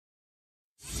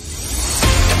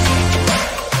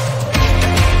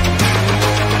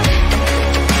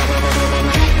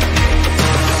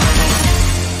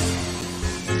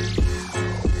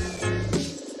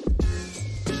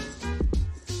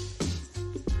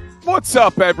What's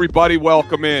up, everybody?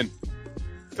 Welcome in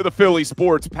to the Philly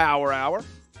Sports Power Hour.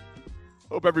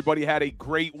 Hope everybody had a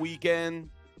great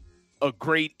weekend, a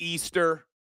great Easter.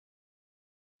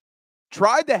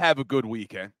 Tried to have a good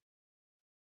weekend.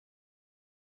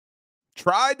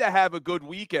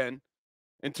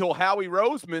 Until Howie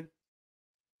Roseman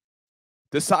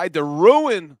decided to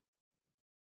ruin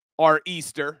our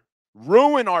Easter,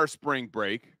 ruin our spring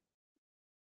break.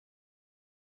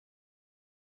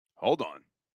 Hold on.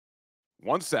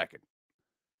 1 second.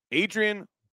 Adrian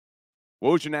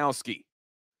Wojnarowski.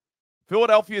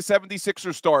 Philadelphia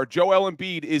 76ers star Joel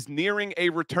Embiid is nearing a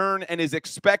return and is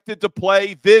expected to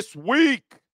play this week.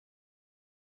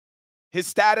 His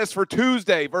status for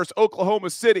Tuesday versus Oklahoma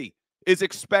City is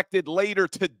expected later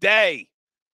today.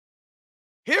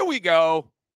 Here we go.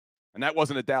 And that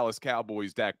wasn't a Dallas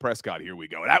Cowboys Dak Prescott here we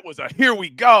go. That was a here we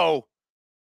go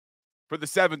for the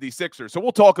 76ers. So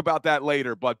we'll talk about that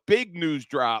later. But big news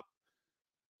drop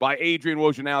by Adrian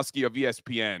Wojnarowski of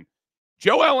ESPN.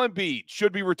 Joel Embiid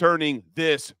should be returning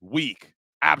this week.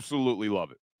 Absolutely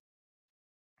love it.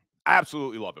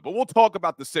 Absolutely love it. But we'll talk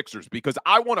about the Sixers because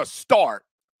I want to start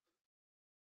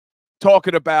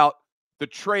talking about the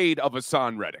trade of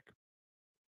Haason Reddick.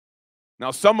 Now,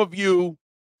 some of you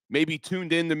maybe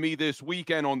tuned in to me this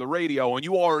weekend on the radio, and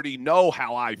you already know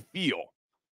how I feel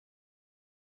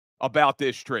about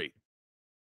this trade.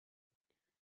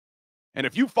 And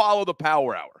if you follow the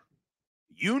Power Hour,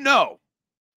 you know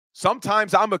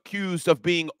sometimes I'm accused of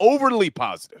being overly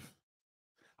positive.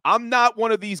 I'm not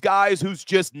one of these guys who's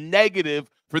just negative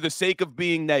for the sake of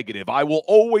being negative. I will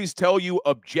always tell you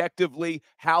objectively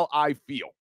how I feel.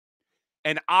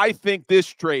 And I think this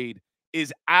trade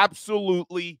is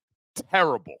absolutely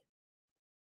terrible.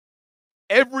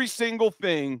 Every single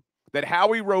thing that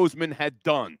Howie Roseman had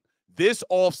done this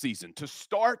offseason, to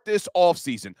start this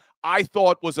offseason, I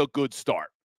thought was a good start.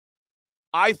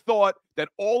 I thought that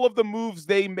all of the moves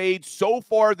they made so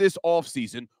far this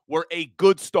offseason were a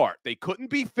good start. They couldn't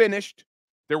be finished.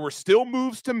 There were still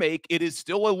moves to make. It is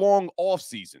still a long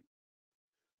offseason.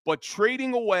 But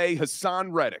trading away Haason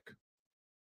Reddick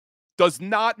does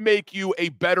not make you a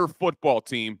better football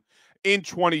team in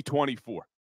 2024.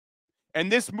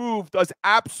 And this move does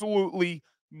absolutely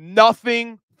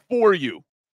nothing for you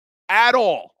at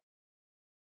all.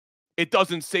 It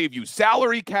doesn't save you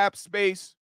salary cap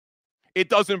space. It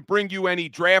doesn't bring you any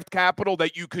draft capital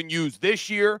that you can use this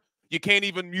year. You can't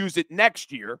even use it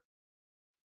next year.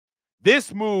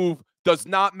 This move does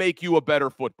not make you a better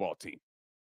football team.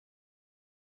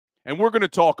 And we're going to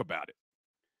talk about it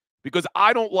because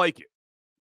I don't like it.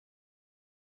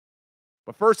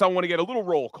 But first, I want to get a little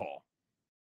roll call.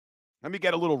 Let me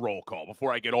get a little roll call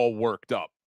before I get all worked up.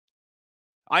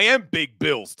 I am big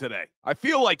Bills today. I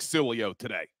feel like Silio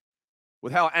today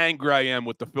with how angry I am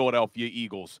with the Philadelphia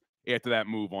Eagles after that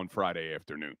move on Friday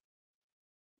afternoon.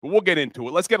 But we'll get into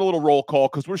it. Let's get a little roll call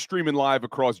because we're streaming live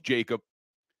across JAKIB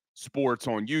Sports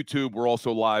on YouTube. We're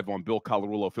also live on Bill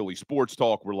Colarulo Philly Sports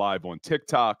Talk. We're live on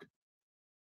TikTok.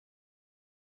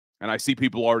 And I see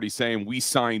people already saying we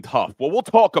signed Huff. Well, we'll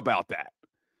talk about that.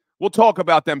 We'll talk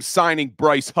about them signing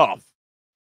Bryce Huff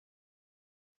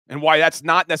and why that's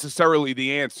not necessarily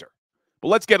the answer. But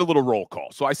let's get a little roll call.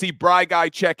 So I see Bry Guy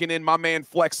checking in, my man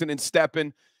flexing and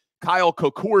stepping, Kyle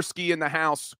Kokorski in the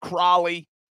house, Crawley,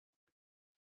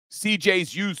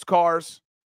 CJ's Used Cars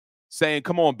saying,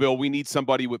 come on, Bill, we need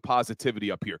somebody with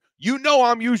positivity up here. You know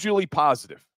I'm usually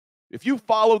positive. If you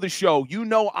follow the show, you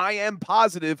know I am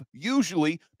positive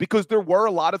usually because there were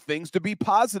a lot of things to be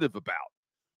positive about.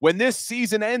 When this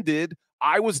season ended,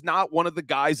 I was not one of the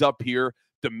guys up here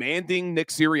demanding Nick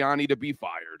Sirianni to be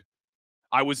fired.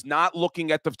 I was not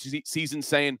looking at the season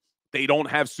saying they don't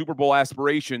have Super Bowl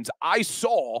aspirations. I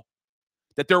saw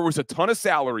that there was a ton of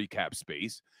salary cap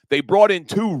space. They brought in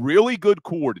two really good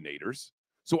coordinators.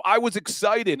 So I was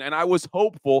excited and I was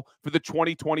hopeful for the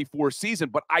 2024 season,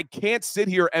 but I can't sit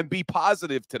here and be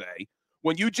positive today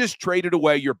when you just traded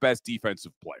away your best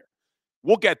defensive player.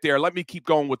 We'll get there. Let me keep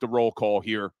going with the roll call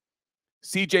here.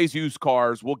 CJ's Used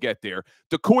Cars, we'll get there.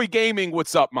 Decoy Gaming,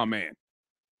 what's up, my man?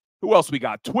 Who else we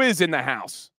got? Twiz in the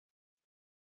house.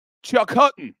 Chuck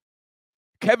Hutton.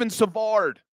 Kevin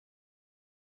Savard.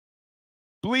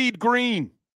 Bleed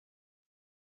Green.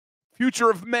 Future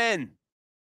of Men.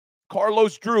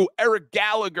 Carlos Drew. Eric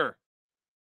Gallagher.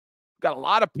 Got a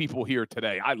lot of people here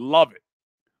today. I love it.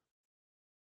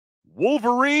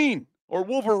 Wolverine,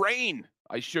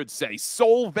 I should say.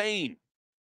 Soul Vein.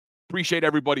 Appreciate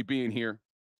everybody being here.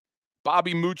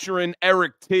 Bobby Mucherin,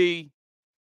 Eric T.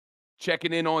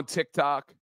 Checking in on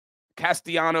TikTok.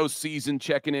 Castellanos season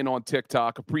checking in on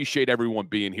TikTok. Appreciate everyone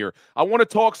being here. I want to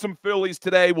talk some Phillies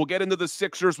today. We'll get into the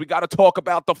Sixers. We got to talk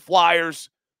about the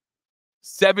Flyers.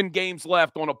 7 games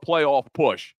left on a playoff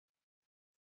push.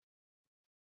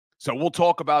 So we'll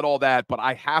talk about all that, but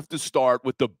I have to start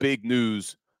with the big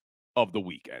news of the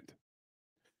weekend.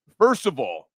 First of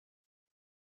all,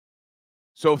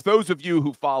 so if those of you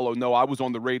who follow know, I was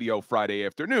on the radio Friday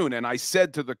afternoon, and I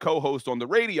said to the co-host on the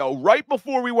radio right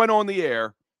before we went on the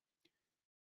air,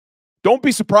 don't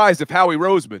be surprised if Howie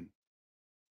Roseman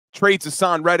trades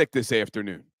Haason Reddick this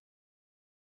afternoon.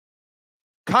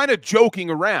 Kind of joking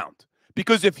around,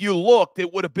 because if you looked,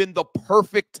 it would have been the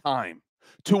perfect time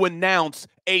to announce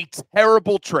a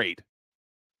terrible trade.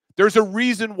 There's a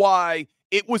reason why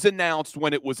it was announced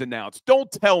when it was announced.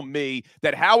 Don't tell me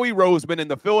that Howie Roseman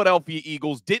and the Philadelphia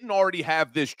Eagles didn't already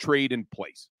have this trade in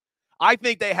place. I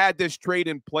think they had this trade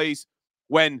in place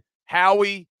when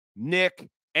Howie, Nick,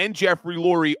 and Jeffrey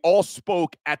Lurie all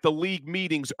spoke at the league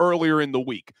meetings earlier in the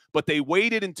week. But they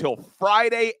waited until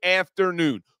Friday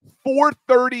afternoon,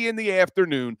 4:30 in the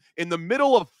afternoon, in the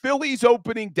middle of Phillies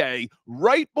opening day,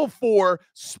 right before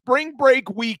spring break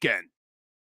weekend.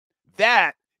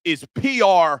 That is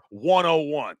PR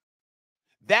 101.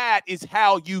 That is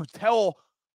how you tell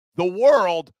the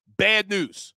world bad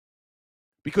news,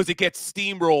 because it gets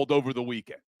steamrolled over the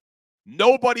weekend.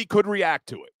 Nobody could react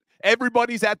to it.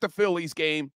 Everybody's at the Phillies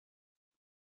game.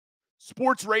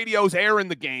 Sports radio's airing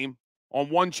the game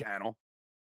on one channel.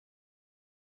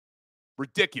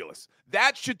 Ridiculous.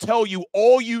 That should tell you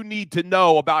all you need to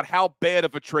know about how bad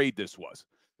of a trade this was.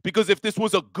 Because if this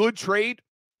was a good trade,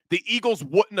 the Eagles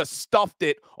wouldn't have stuffed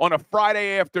it on a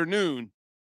Friday afternoon.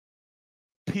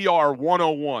 PR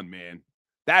 101, man.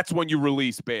 That's when you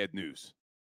release bad news.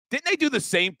 Didn't they do the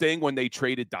same thing when they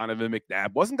traded Donovan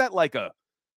McNabb? Wasn't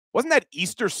that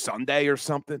Easter Sunday or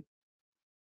something?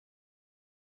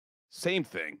 Same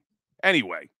thing.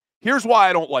 Anyway, here's why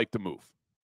I don't like the move.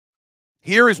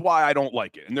 Here is why I don't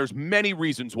like it. And there's many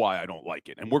reasons why I don't like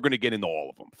it. And we're going to get into all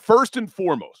of them. First and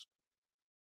foremost,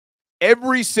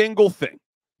 every single thing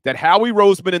that Howie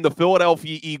Roseman and the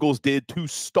Philadelphia Eagles did to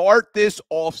start this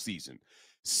offseason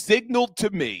signaled to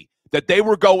me that they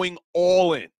were going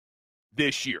all in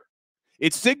this year.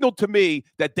 It signaled to me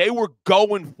that they were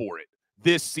going for it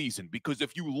this season, because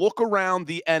if you look around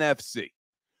the NFC,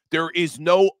 there is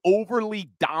no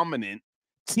overly dominant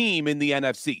team in the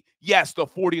NFC. Yes, the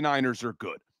 49ers are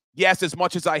good. Yes, as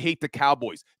much as I hate the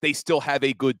Cowboys, they still have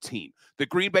a good team. The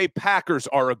Green Bay Packers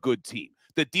are a good team.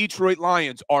 The Detroit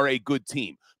Lions are a good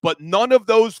team. But none of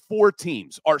those 4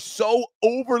 teams are so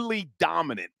overly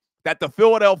dominant that the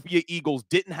Philadelphia Eagles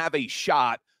didn't have a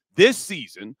shot this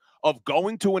season of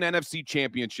going to an NFC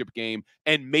championship game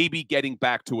and maybe getting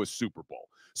back to a Super Bowl.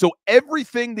 So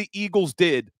everything the Eagles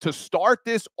did to start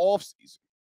this offseason,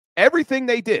 everything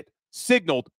they did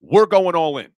signaled, we're going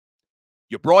all in.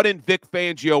 You brought in Vic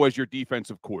Fangio as your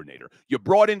defensive coordinator. You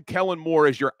brought in Kellen Moore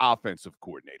as your offensive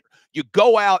coordinator. You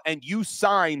go out and you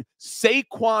sign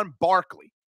Saquon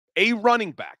Barkley, a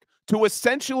running back, to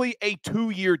essentially a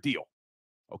 2-year deal.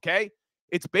 Okay?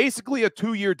 It's basically a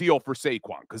 2-year deal for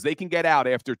Saquon because they can get out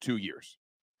after 2 years.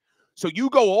 So you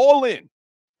go all in,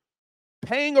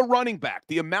 paying a running back,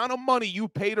 the amount of money you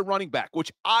paid a running back,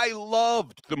 which I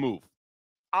loved the move.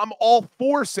 I'm all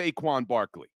for Saquon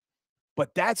Barkley.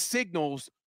 But that signals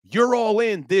you're all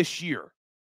in this year.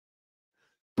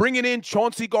 Bringing in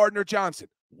Chauncey Gardner-Johnson,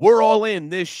 we're all in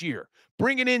this year.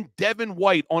 Bringing in Devin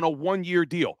White on a 1-year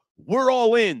deal, we're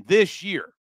all in this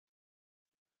year.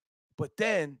 But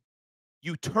then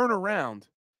you turn around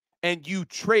and you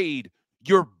trade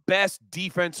your best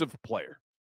defensive player.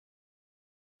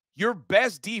 Your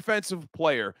best defensive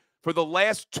player for the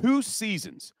last 2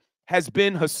 seasons has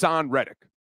been Haason Reddick.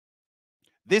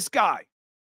 This guy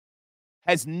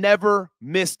has never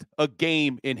missed a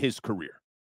game in his career.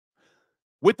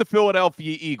 With the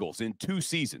Philadelphia Eagles in 2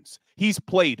 seasons, he's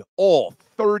played all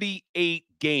 38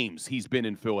 games he's been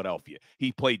in Philadelphia.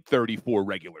 He played 34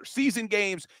 regular season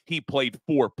games. He played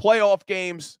 4 playoff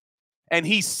games. And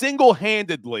he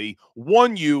single-handedly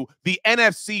won you the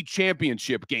NFC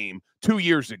Championship game 2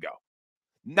 years ago,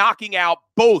 knocking out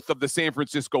both of the San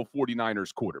Francisco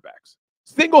 49ers quarterbacks.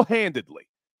 Single-handedly.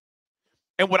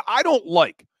 And what I don't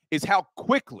like is how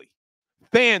quickly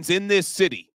fans in this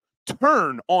city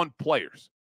turn on players.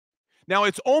 Now,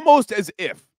 it's almost as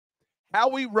if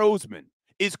Howie Roseman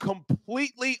is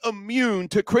completely immune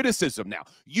to criticism now.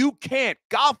 You can't,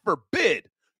 God forbid,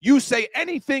 you say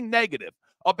anything negative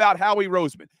about Howie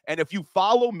Roseman. And if you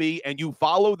follow me and you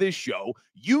follow this show,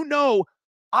 you know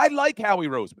I like Howie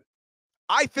Roseman.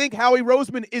 I think Howie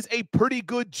Roseman is a pretty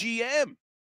good GM.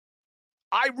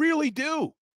 I really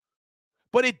do.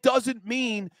 But it doesn't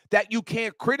mean that you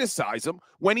can't criticize him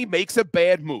when he makes a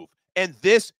bad move. And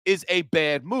this is a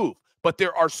bad move. But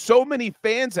there are so many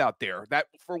fans out there that,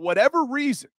 for whatever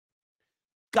reason,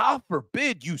 God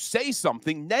forbid you say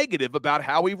something negative about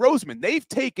Howie Roseman. They've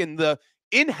taken the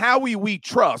 "in Howie we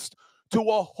trust" to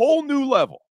a whole new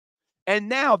level. And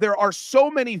now there are so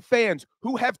many fans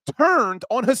who have turned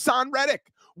on Haason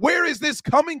Reddick. Where is this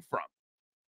coming from?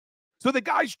 So the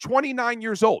guy's 29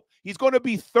 years old. He's going to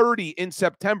be 30 in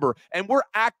September, and we're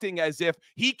acting as if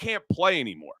he can't play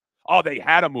anymore. Oh, they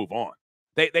had to move on.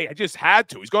 They just had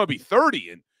to. He's going to be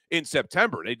 30 in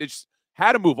September. They just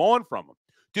had to move on from him.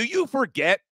 Do you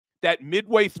forget that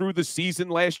midway through the season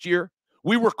last year,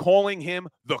 we were calling him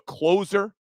the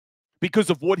closer because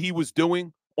of what he was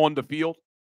doing on the field?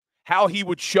 How he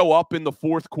would show up in the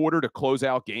fourth quarter to close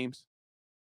out games?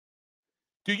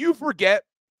 Do you forget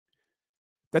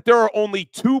that there are only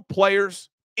 2 players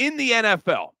in the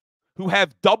NFL who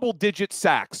have double-digit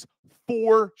sacks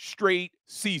 4 straight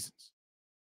seasons?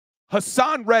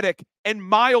 Haason Reddick and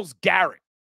Myles Garrett.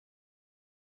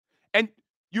 And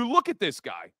you look at this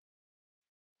guy,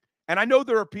 and I know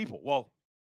there are people, well,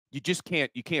 you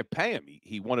can't pay him.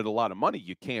 He wanted a lot of money.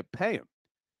 You can't pay him.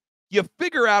 You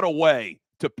figure out a way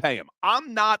to pay him.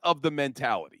 I'm not of the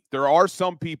mentality. There are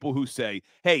some people who say,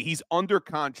 hey, he's under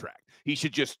contract. He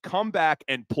should just come back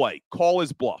and play. Call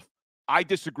his bluff. I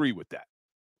disagree with that.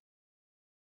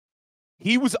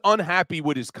 He was unhappy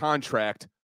with his contract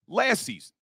last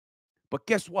season. But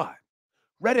guess what?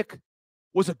 Reddick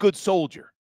was a good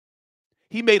soldier.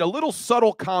 He made a little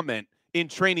subtle comment in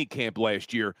training camp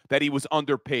last year that he was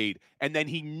underpaid, and then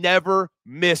he never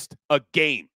missed a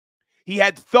game. He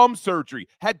had thumb surgery,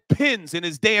 had pins in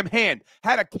his damn hand,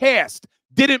 had a cast,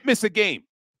 didn't miss a game.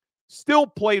 Still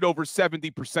played over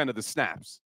 70% of the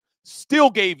snaps. Still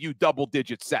gave you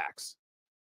double-digit sacks.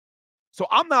 So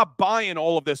I'm not buying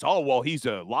all of this, oh, well, he's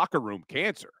a locker room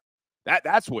cancer.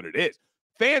 That's what it is.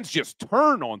 Fans just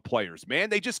turn on players, man.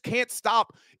 They just can't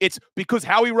stop. It's because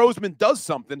Howie Roseman does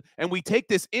something, and we take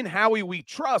this "in Howie we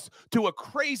trust" to a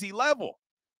crazy level.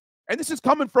 And this is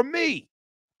coming from me.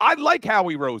 I like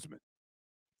Howie Roseman.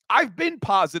 I've been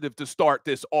positive to start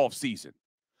this offseason.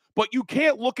 But you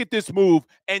can't look at this move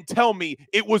and tell me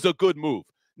it was a good move.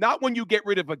 Not when you get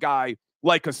rid of a guy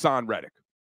like Haason Reddick.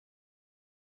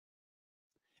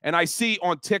 And I see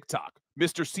on TikTok,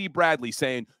 Mr. C. Bradley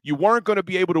saying you weren't going to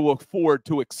be able to afford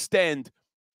to extend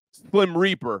Slim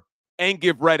Reaper and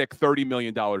give Reddick $30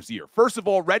 million a year. First of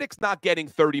all, Reddick's not getting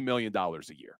 $30 million a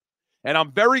year. And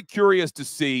I'm very curious to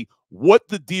see what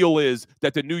the deal is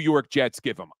that the New York Jets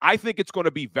give him. I think it's going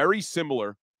to be very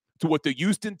similar to what the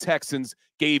Houston Texans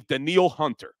gave Danielle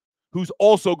Hunter, who's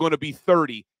also going to be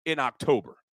 30 in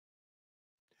October.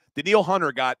 Danielle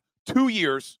Hunter got 2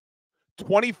 years,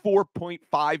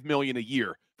 $24.5 million a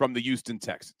year from the Houston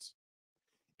Texans.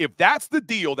 If that's the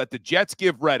deal that the Jets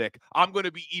give Reddick, I'm going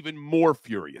to be even more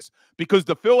furious because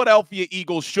the Philadelphia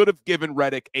Eagles should have given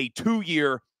Reddick a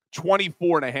 2-year,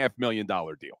 $24.5 million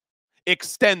deal.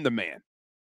 Extend the man.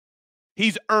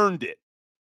 He's earned it.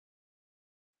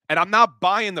 And I'm not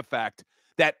buying the fact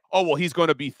that, oh, well, he's going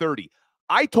to be 30.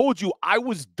 I told you I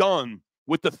was done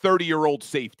with the 30-year-old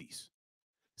safeties.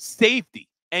 Safety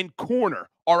and corner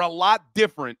are a lot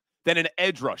different than an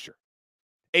edge rusher.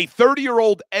 A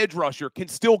 30-year-old edge rusher can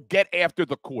still get after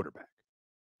the quarterback.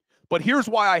 But here's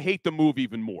why I hate the move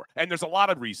even more. And there's a lot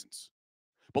of reasons.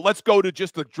 But let's go to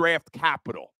just the draft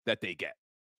capital that they get.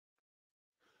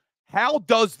 How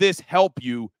does this help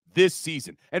you this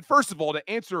season? And first of all, to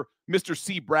answer Mr.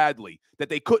 C. Bradley that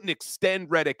they couldn't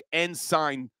extend Reddick and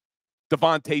sign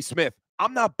Devontae Smith,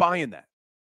 I'm not buying that.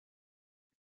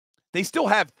 They still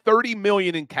have $30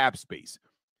 million in cap space.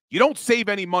 You don't save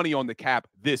any money on the cap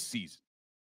this season.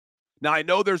 Now, I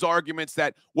know there's arguments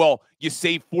that, well, you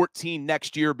save 14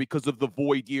 next year because of the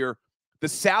void year. The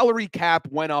salary cap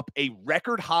went up a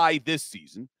record high this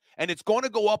season, and it's going to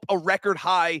go up a record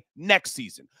high next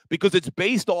season because it's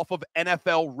based off of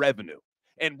NFL revenue.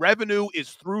 And revenue is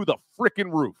through the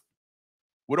freaking roof.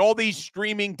 With all these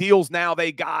streaming deals now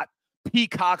they got,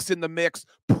 Peacock's in the mix,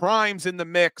 Prime's in the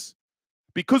mix.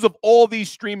 Because of all these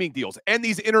streaming deals and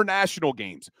these international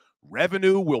games,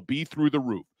 revenue will be through the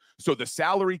roof. So the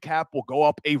salary cap will go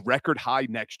up a record high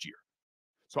next year.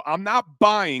 So I'm not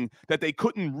buying that they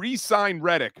couldn't re-sign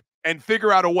Reddick and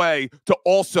figure out a way to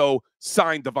also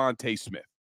sign Devontae Smith.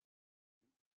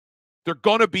 They're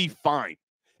going to be fine.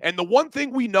 And the one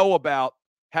thing we know about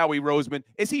Howie Roseman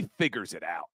is he figures it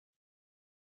out.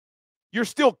 You're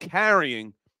still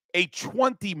carrying a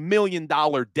 $20 million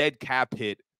dead cap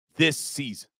hit this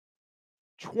season.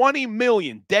 $20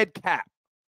 million dead cap.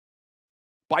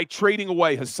 by trading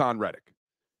away Haason Reddick.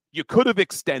 You could have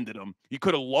extended him. You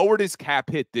could have lowered his cap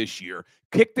hit this year,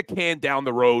 kicked the can down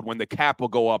the road when the cap will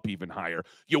go up even higher.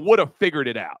 You would have figured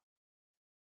it out.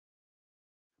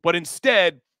 But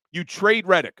instead, you trade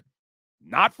Reddick,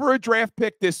 not for a draft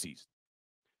pick this season,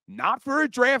 not for a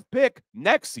draft pick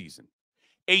next season,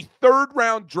 a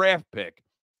third-round draft pick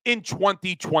in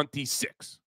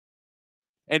 2026.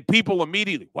 And people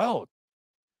immediately, well,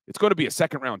 it's going to be a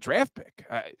second-round draft pick.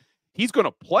 He's going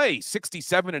to play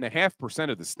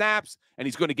 67.5% of the snaps, and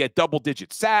he's going to get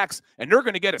double-digit sacks, and they're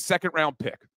going to get a second-round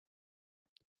pick.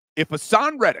 If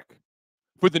Haason Reddick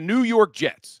for the New York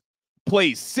Jets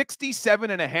plays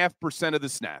 67.5% of the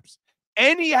snaps,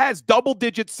 and he has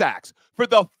double-digit sacks for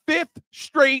the 5th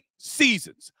straight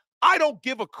seasons, I don't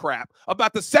give a crap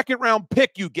about the second-round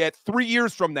pick you get 3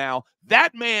 years from now.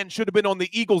 That man should have been on the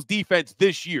Eagles' defense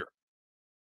this year.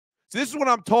 So this is what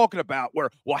I'm talking about where,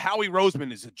 well, Howie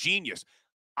Roseman is a genius.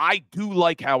 I do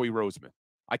like Howie Roseman.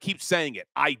 I keep saying it.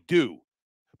 I do.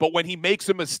 But when he makes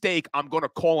a mistake, I'm going to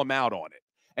call him out on it.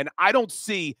 And I don't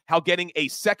see how getting a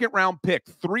second-round pick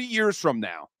 3 years from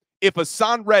now, if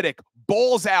Haason Reddick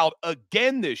balls out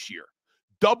again this year,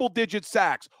 double-digit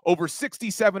sacks, over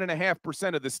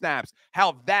 67.5% of the snaps,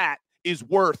 how that is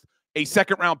worth a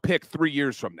second-round pick 3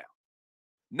 years from now.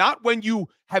 Not when you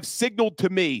have signaled to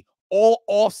me all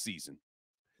offseason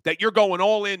that you're going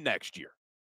all in next year,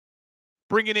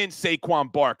 bringing in Saquon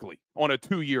Barkley on a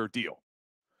 2-year deal.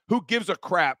 Who gives a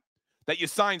crap that you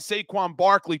signed Saquon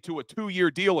Barkley to a 2-year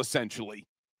deal, essentially,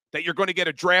 that you're going to get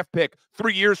a draft pick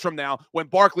 3 years from now when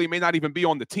Barkley may not even be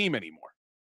on the team anymore?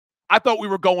 I thought we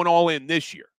were going all in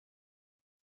this year.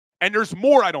 And there's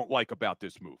more I don't like about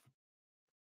this move.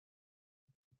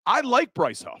 I like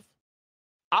Bryce Huff.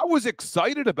 I was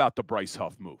excited about the Bryce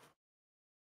Huff move.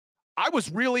 I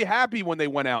was really happy when they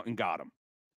went out and got him.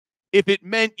 If it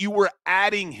meant you were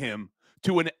adding him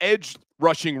to an edge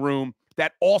rushing room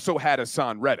that also had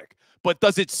Haason Reddick. But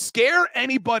does it scare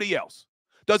anybody else?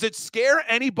 Does it scare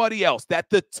anybody else that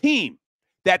the team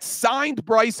that signed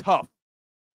Bryce Huff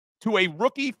to a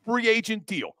rookie free agent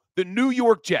deal, the New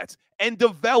York Jets, and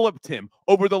developed him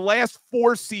over the last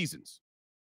 4 seasons,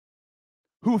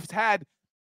 who've had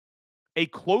a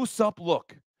close-up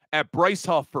look at Bryce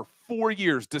Huff for 4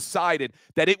 years, decided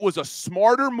that it was a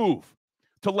smarter move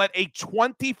to let a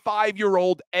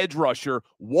 25-year-old edge rusher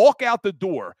walk out the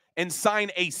door and sign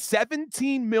a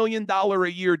 $17 million a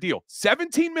year deal,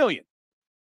 $17 million,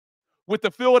 with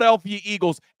the Philadelphia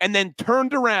Eagles, and then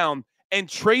turned around and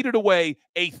traded away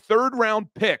a third-round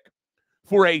pick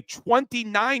for a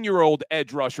 29-year-old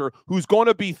edge rusher who's going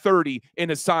to be 30 in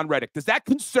Haason Reddick. Does that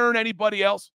concern anybody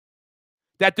else?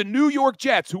 That the New York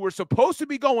Jets, who were supposed to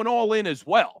be going all in as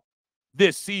well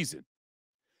this season,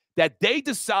 that they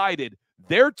decided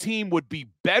their team would be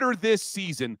better this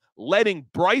season letting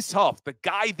Bryce Huff, the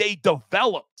guy they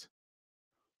developed,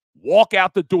 walk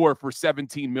out the door for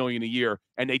 $17 million a year,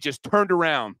 and they just turned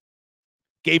around,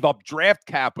 gave up draft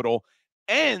capital,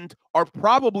 and are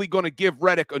probably going to give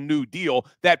Reddick a new deal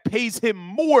that pays him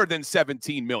more than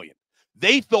 $17 million.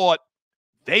 They thought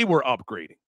they were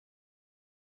upgrading.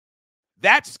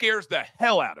 That scares the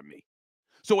hell out of me.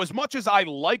 So as much as I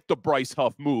like the Bryce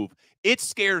Huff move, it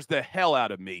scares the hell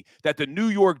out of me that the New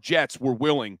York Jets were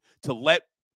willing to let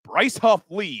Bryce Huff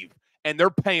leave, and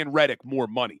they're paying Reddick more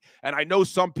money. And I know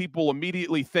some people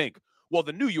immediately think, well,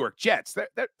 the New York Jets,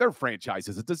 their franchise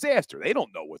is a disaster. They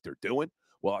don't know what they're doing.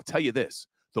 Well, I'll tell you this.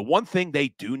 The one thing they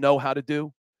do know how to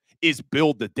do is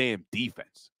build the damn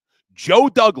defense. Joe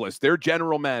Douglas, their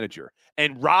general manager,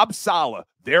 and Rob Saleh,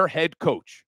 their head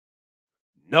coach,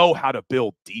 know how to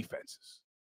build defenses.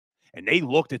 And they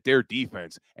looked at their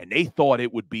defense, and they thought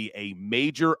it would be a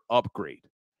major upgrade.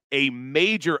 A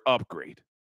major upgrade.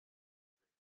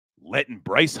 Letting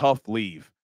Bryce Huff leave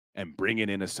and bringing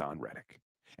in Haason Reddick.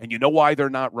 And you know why they're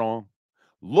not wrong?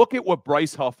 Look at what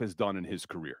Bryce Huff has done in his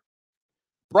career.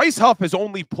 Bryce Huff has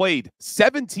only played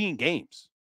 17 games.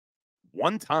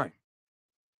 One time.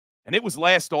 And it was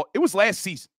last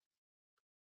season.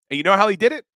 And you know how he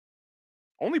did it?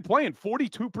 Only playing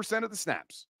 42% of the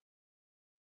snaps.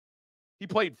 He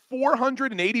played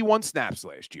 481 snaps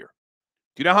last year.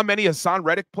 Do you know how many Haason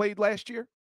Reddick played last year?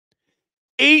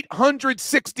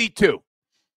 862. Do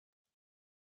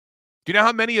you know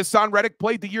how many Haason Reddick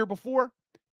played the year before?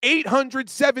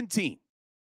 817.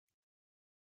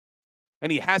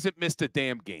 And he hasn't missed a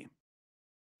damn game.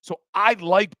 So I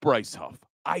like Bryce Huff.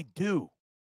 I do.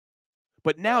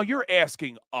 But now you're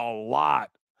asking a lot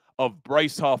of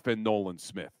Bryce Huff and Nolan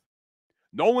Smith.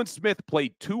 Nolan Smith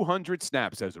played 200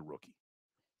 snaps as a rookie.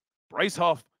 Bryce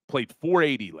Huff played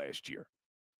 480 last year.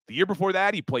 The year before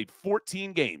that, he played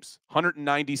 14 games,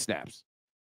 190 snaps.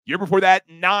 The year before that,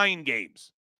 9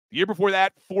 games. The year before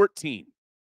that, 14.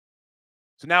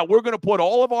 So now we're going to put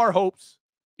all of our hopes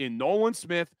in Nolan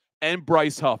Smith and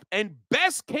Bryce Huff. And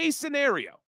best case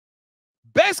scenario,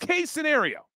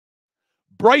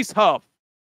 Bryce Huff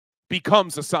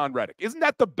becomes Haason Reddick. Isn't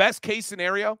that the best case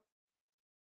scenario?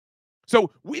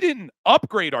 So we didn't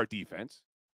upgrade our defense.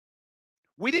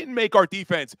 We didn't make our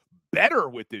defense better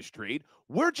with this trade.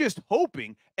 We're just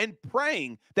hoping and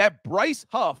praying that Bryce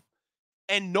Huff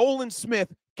and Nolan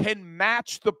Smith can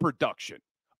match the production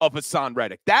of Haason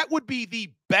Reddick. That would be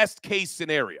the best case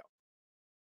scenario.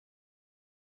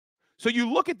 So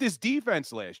you look at this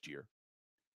defense last year,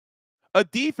 a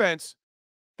defense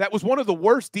that was one of the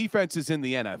worst defenses in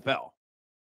the NFL.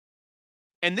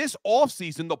 And this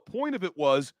offseason, the point of it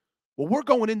was, well, we're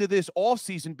going into this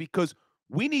offseason because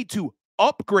we need to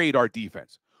upgrade our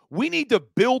defense. We need to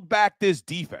build back this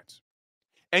defense.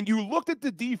 And you looked at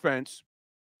the defense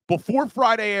before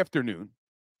Friday afternoon,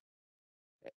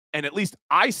 and at least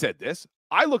I said this.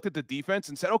 I looked at the defense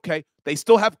and said, okay, they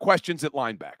still have questions at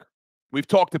linebacker. We've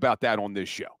talked about that on this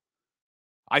show.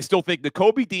 I still think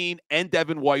Nakobe Dean and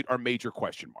Devin White are major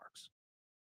question marks.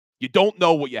 You don't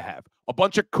know what you have. A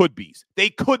bunch of could-be's. They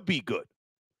could be good.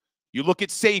 You look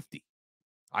at safety.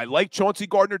 I like Chauncey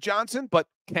Gardner-Johnson, but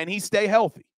can he stay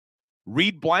healthy?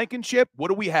 Reed Blankenship, what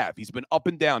do we have? He's been up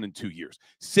and down in 2 years.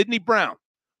 Sidney Brown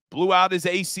blew out his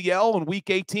ACL in Week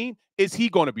 18. Is he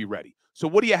going to be ready? So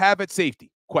what do you have at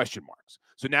safety? Question marks.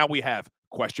 So now we have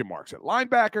question marks at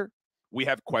linebacker. We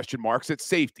have question marks at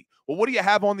safety. Well, what do you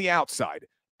have on the outside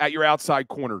at your outside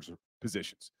corners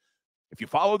positions? If you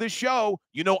follow this show,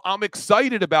 you know I'm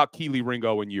excited about Kelee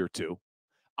Ringo in year 2.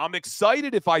 I'm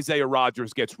excited if Isaiah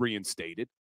Rodgers gets reinstated,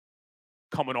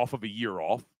 coming off of a year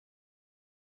off.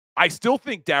 I still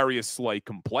think Darius Slay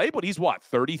can play, but he's what,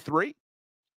 33?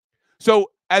 So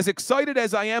as excited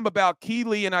as I am about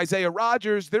Kelee and Isaiah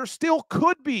Rodgers, there still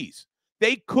could be's.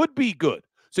 They could be good.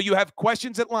 So you have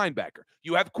questions at linebacker.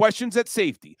 You have questions at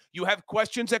safety. You have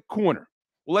questions at corner.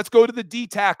 Well, let's go to the D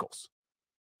tackles.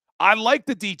 I like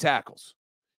the D tackles.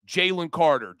 Jalen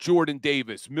Carter, Jordan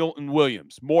Davis, Milton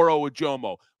Williams, Moro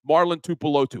Ojomo, Marlon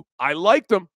Tupelotu. I like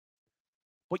them.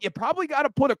 But you probably got to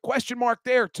put a question mark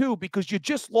there, too, because you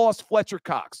just lost Fletcher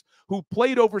Cox, who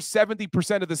played over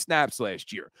 70% of the snaps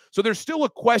last year. So there's still a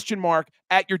question mark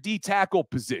at your D tackle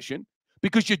position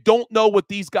because you don't know what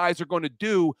these guys are going to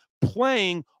do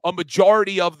playing a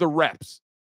majority of the reps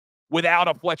without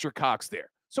a Fletcher Cox there.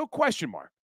 So question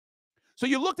mark. So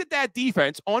you looked at that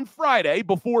defense on Friday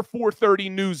before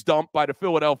 4:30 news dump by the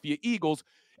Philadelphia Eagles,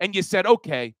 and you said,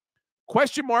 okay,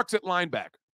 question marks at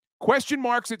linebacker, question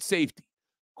marks at safety,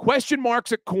 question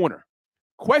marks at corner,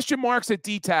 question marks at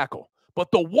D tackle.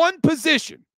 But the one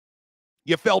position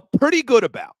you felt pretty good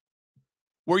about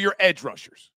were your edge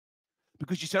rushers.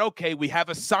 Because you said, okay, we have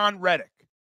Haason Reddick.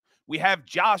 We have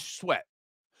Josh Sweat.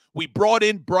 We brought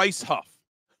in Bryce Huff.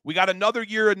 We got another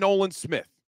year of Nolan Smith.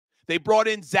 They brought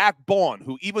in Zach Bond,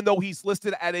 who, even though he's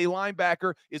listed at a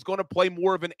linebacker, is going to play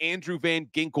more of an Andrew Van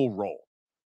Ginkel role.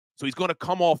 So he's going to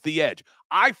come off the edge.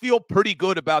 I feel pretty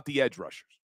good about the edge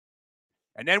rushers.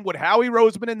 And then what Howie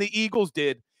Roseman and the Eagles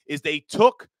did is they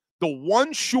took the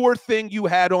one sure thing you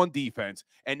had on defense,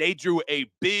 and they drew a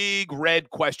big red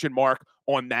question mark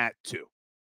on that too.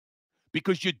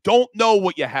 Because you don't know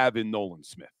what you have in Nolan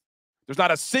Smith. There's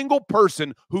not a single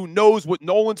person who knows what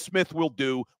Nolan Smith will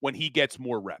do when he gets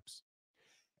more reps.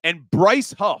 And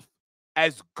Bryce Huff,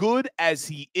 as good as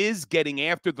he is getting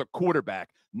after the quarterback,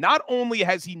 not only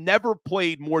has he never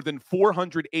played more than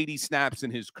 480 snaps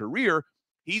in his career,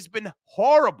 he's been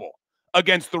horrible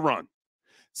against the run.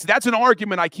 So that's an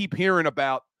argument I keep hearing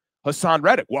about Haason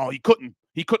Reddick. Well, he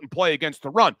couldn't play against the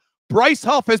run. Bryce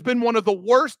Huff has been one of the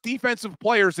worst defensive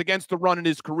players against the run in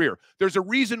his career. There's a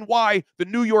reason why the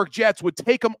New York Jets would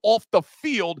take him off the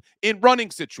field in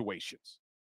running situations.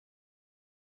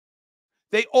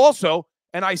 They also,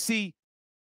 and I see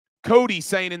Cody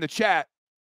saying in the chat,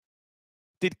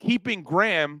 did keeping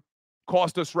Graham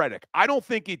cost us Reddick? I don't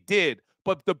think it did,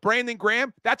 but the Brandon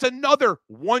Graham, that's another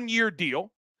one-year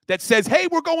deal that says, hey,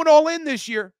 we're going all in this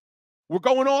year. We're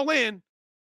going all in.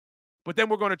 But then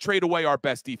we're going to trade away our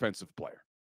best defensive player.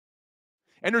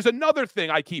 And there's another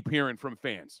thing I keep hearing from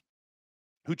fans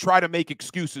who try to make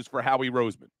excuses for Howie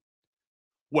Roseman.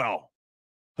 Well,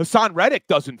 Haason Reddick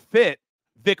doesn't fit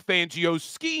Vic Fangio's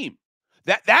scheme.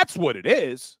 That's what it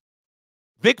is.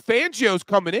 Vic Fangio's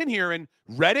coming in here and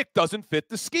Reddick doesn't fit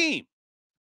the scheme.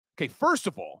 Okay, first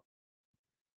of all,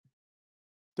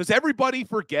 does everybody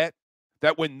forget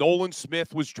that when Nolan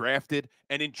Smith was drafted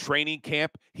and in training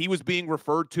camp, he was being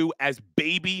referred to as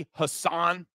Baby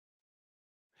Haason?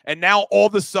 And now all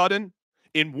of a sudden,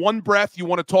 in one breath, you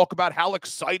want to talk about how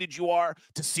excited you are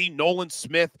to see Nolan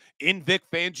Smith in Vic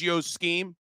Fangio's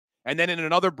scheme. And then in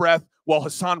another breath, well,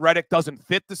 Haason Reddick doesn't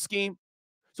fit the scheme.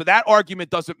 So that argument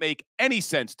doesn't make any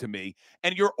sense to me.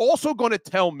 And you're also going to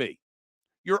tell me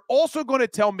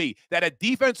that a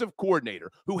defensive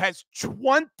coordinator who has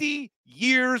 20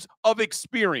 years of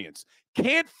experience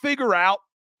can't figure out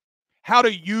how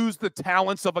to use the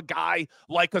talents of a guy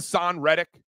like Haason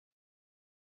Reddick.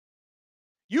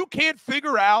 You can't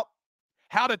figure out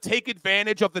how to take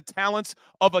advantage of the talents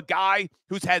of a guy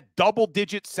who's had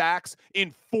double-digit sacks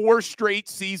in 4 straight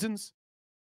seasons.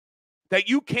 That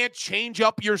you can't change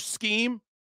up your scheme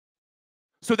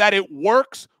so that it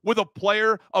works with a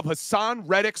player of Haason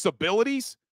Reddick's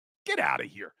abilities? Get out of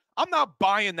here. I'm not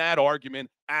buying that argument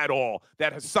at all,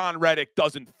 that Haason Reddick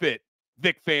doesn't fit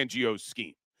Vic Fangio's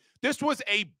scheme. This was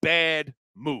a bad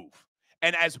move.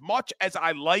 And as much as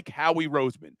I like Howie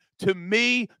Roseman, to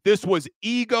me, this was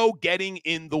ego getting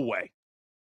in the way.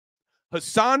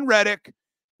 Haason Reddick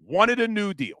wanted a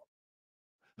new deal.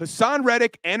 Haason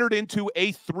Reddick entered into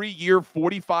a 3-year,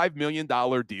 $45 million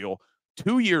deal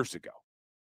 2 years ago.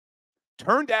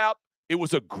 Turned out it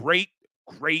was a great,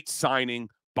 great signing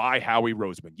by Howie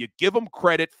Roseman. You give him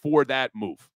credit for that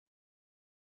move.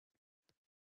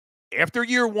 After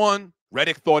year 1,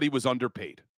 Reddick thought he was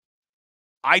underpaid.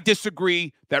 I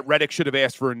disagree that Reddick should have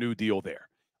asked for a new deal there.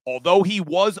 Although he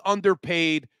was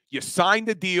underpaid, you signed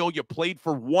the deal, you played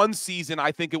for 1 season.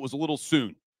 I think it was a little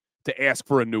soon to ask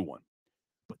for a new one.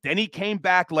 But then he came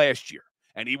back last year,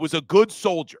 and he was a good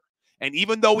soldier. And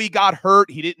even though he got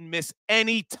hurt, he didn't miss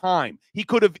any time. He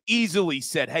could have easily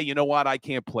said, hey, you know what? I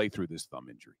can't play through this thumb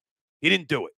injury. He didn't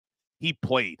do it. He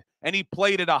played, and he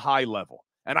played at a high level.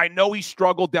 And I know he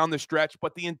struggled down the stretch,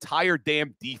 but the entire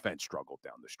damn defense struggled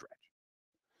down the stretch.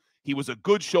 He was a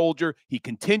good soldier. He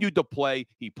continued to play.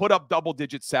 He put up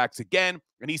double-digit sacks again,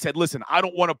 and he said, listen, I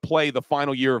don't want to play the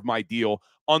final year of my deal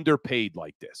underpaid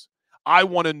like this. I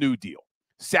want a new deal.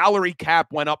 Salary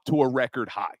cap went up to a record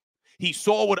high. He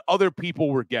saw what other people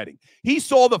were getting. He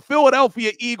saw the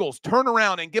Philadelphia Eagles turn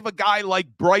around and give a guy like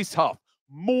Bryce Huff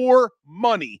more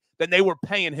money than they were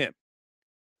paying him.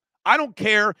 I don't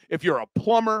care if you're a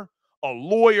plumber, a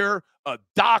lawyer, a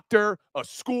doctor, a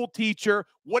school teacher,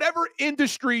 whatever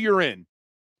industry you're in.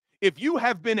 If you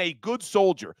have been a good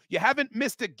soldier, you haven't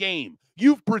missed a game,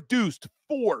 you've produced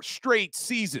 4 straight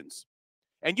seasons,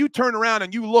 and you turn around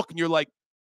and you look and you're like,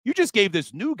 you just gave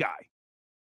this new guy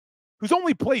who's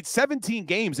only played 17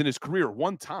 games in his career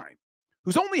 1 time,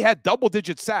 who's only had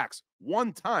double-digit sacks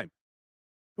 1 time,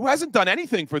 who hasn't done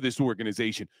anything for this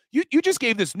organization. You just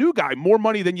gave this new guy more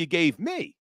money than you gave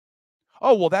me.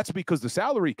 Oh, well, that's because the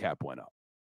salary cap went up.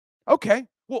 Okay,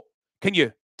 well, can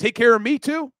you take care of me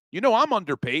too? You know I'm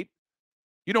underpaid.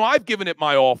 You know I've given it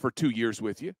my all for 2 years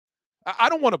with you. I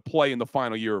don't want to play in the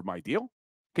final year of my deal.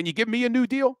 Can you give me a new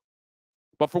deal?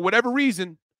 But for whatever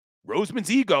reason, Roseman's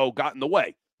ego got in the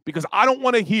way, because I don't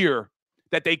want to hear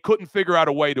that they couldn't figure out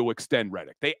a way to extend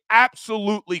Reddick. They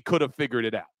absolutely could have figured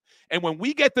it out. And when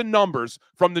we get the numbers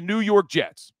from the New York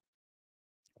Jets,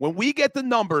 when we get the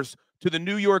numbers to the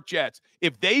New York Jets,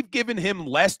 if they've given him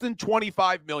less than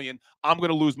 $25 million, I'm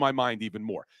going to lose my mind even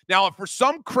more. Now, if for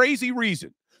some crazy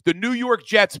reason the New York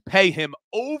Jets pay him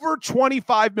over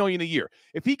 $25 million a year,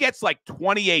 if he gets like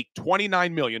 28,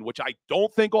 29 million, which I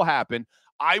don't think will happen,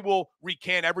 I will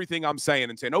recant everything I'm saying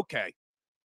and saying, okay,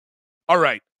 all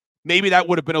right, maybe that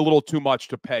would have been a little too much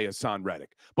to pay Haason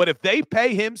Reddick. But if they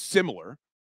pay him similar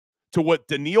to what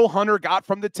Danielle Hunter got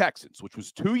from the Texans, which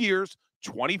was 2 years,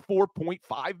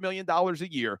 $24.5 million a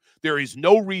year, there is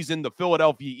no reason the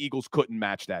Philadelphia Eagles couldn't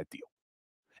match that deal.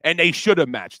 And they should have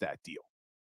matched that deal.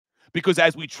 Because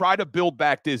as we try to build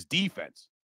back this defense,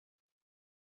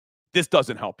 this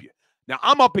doesn't help you. Now,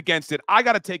 I'm up against it. I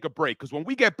got to take a break, because when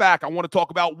we get back, I want to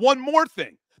talk about one more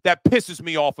thing that pisses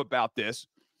me off about this,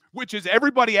 which is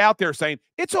everybody out there saying,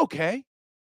 it's okay.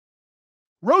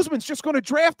 Roseman's just going to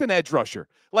draft an edge rusher.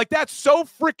 Like, that's so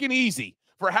freaking easy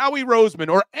for Howie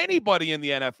Roseman or anybody in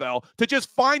the NFL to just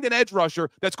find an edge rusher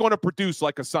that's going to produce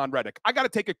like Haason Reddick. I got to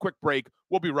take a quick break.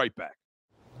 We'll be right back.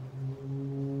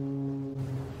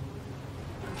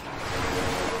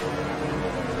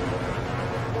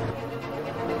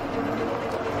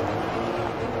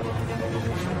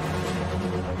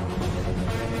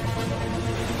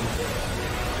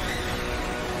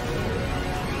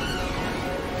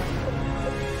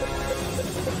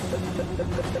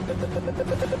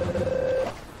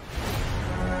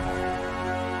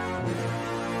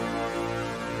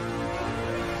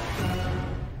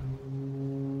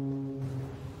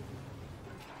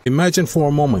 Imagine for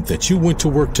a moment that you went to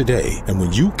work today and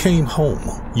when you came home,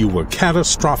 you were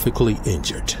catastrophically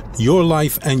injured. Your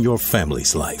life and your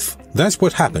family's life. That's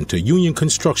what happened to union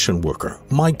construction worker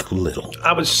Mike Little.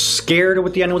 I was scared of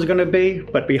what the end was going to be,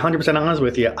 but to be 100% honest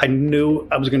with you, I knew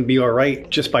I was going to be all right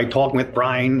just by talking with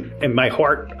Brian. In my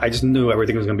heart, I just knew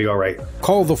everything was going to be all right.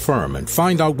 Call the firm and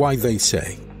find out why they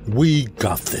say, "We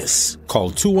got this."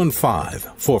 Call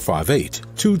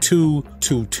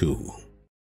 215-458-2222.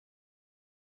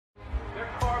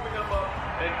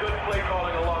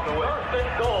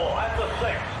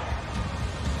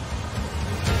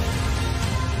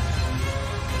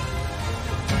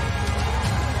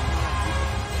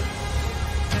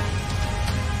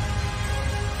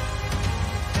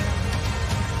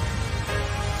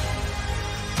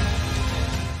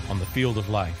 Field of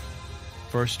life,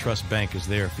 First Trust Bank is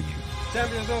there for you.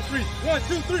 Champions on 3. 1,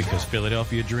 2, 3. Because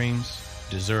Philadelphia dreams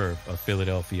deserve a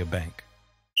Philadelphia bank.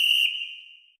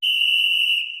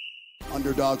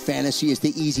 Underdog Fantasy is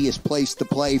the easiest place to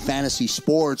play fantasy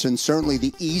sports, and certainly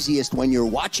the easiest when you're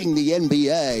watching the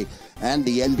NBA. And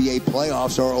the NBA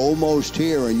playoffs are almost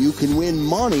here, and you can win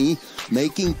money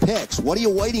making picks. What are you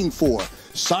waiting for?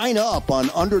 Sign up on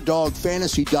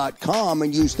UnderdogFantasy.com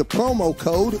and use the promo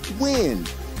code WIN.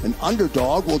 An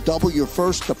Underdog will double your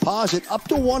first deposit up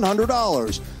to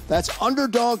 $100. That's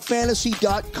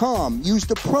UnderdogFantasy.com. Use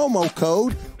the promo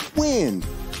code WIN.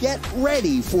 Get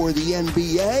ready for the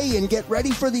NBA and get ready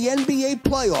for the NBA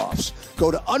playoffs. Go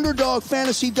to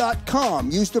UnderdogFantasy.com.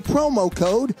 Use the promo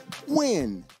code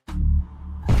WIN.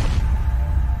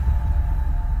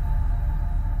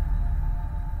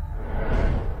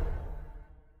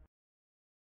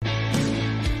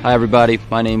 Hi everybody,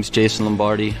 my name's Jason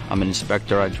Lombardi. I'm an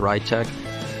inspector at DryTech.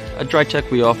 At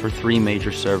DryTech we offer three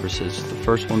major services, the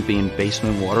first one being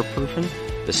basement waterproofing.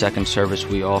 The second service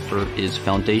we offer is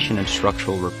foundation and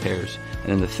structural repairs.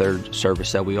 And then the third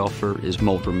service that we offer is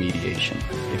mold remediation.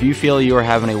 If you feel you are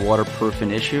having a waterproofing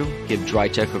issue, give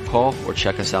DryTech a call or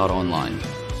check us out online.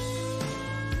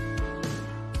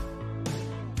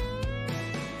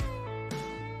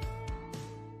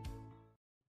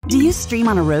 Do you stream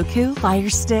on a Roku, Fire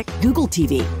Stick, Google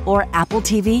TV, or Apple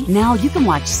TV? Now you can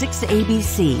watch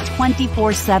 6ABC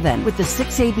 24/7 with the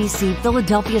 6ABC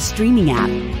Philadelphia streaming app.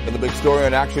 For the big story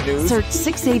on Action News, search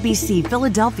 6ABC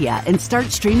Philadelphia and start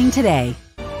streaming today.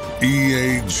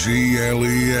 EAGLES,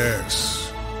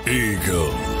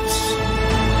 Eagles.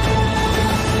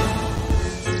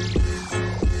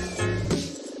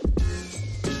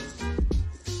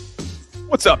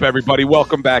 What's up, everybody?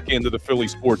 Welcome back into the Philly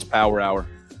Sports Power Hour.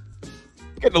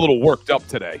 Getting a little worked up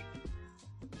today.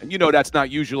 And you know that's not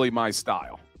usually my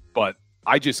style, but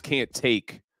I just can't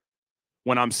take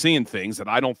when I'm seeing things that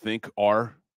I don't think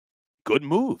are good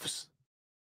moves.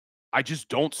 I just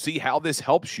don't see how this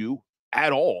helps you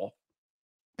at all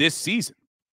this season.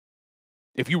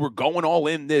 If you were going all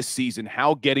in this season,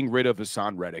 how getting rid of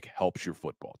Haason Reddick helps your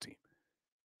football team.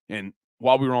 And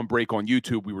while we were on break on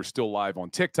YouTube, we were still live on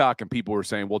TikTok, and people were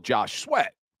saying, well, Josh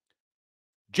Sweat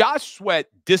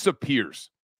disappears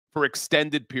for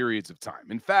extended periods of time.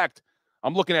 In fact,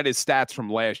 I'm looking at his stats from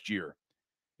last year.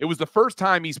 It was the first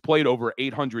time he's played over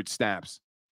 800 snaps.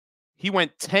 He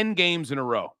went 8 games in a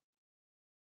row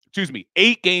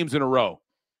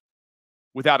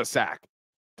without a sack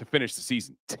to finish the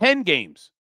season. 10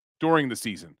 games during the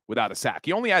season without a sack.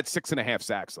 He only had 6.5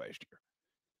 sacks last year.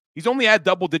 He's only had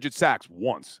double-digit sacks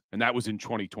once, and that was in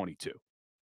 2022.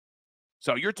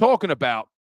 So you're talking about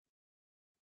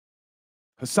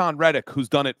Haason Reddick, who's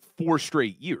done it 4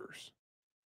 straight years.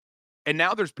 And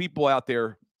now there's people out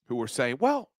there who are saying,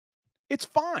 well, it's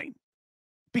fine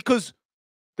because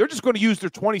they're just going to use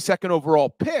their 22nd overall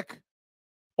pick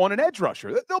on an edge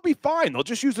rusher. They'll be fine. They'll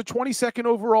just use the 22nd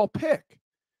overall pick.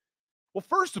 Well,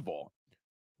 first of all,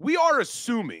 we are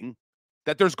assuming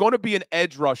that there's going to be an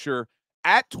edge rusher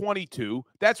at 22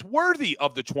 that's worthy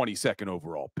of the 22nd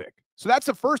overall pick. So that's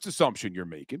the first assumption you're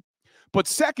making. But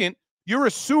second, you're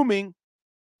assuming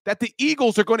that the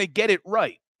Eagles are going to get it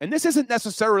right. And this isn't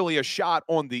necessarily a shot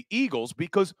on the Eagles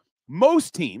because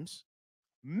most teams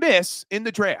miss in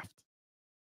the draft.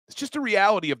 It's just a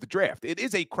reality of the draft. It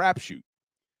is a crapshoot.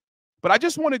 But I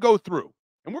just want to go through,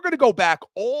 and we're going to go back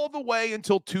all the way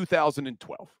until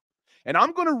 2012. And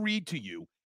I'm going to read to you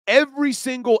every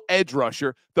single edge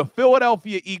rusher the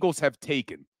Philadelphia Eagles have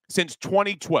taken since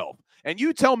 2012. And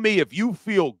you tell me if you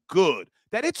feel good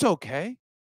that it's okay.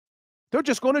 They're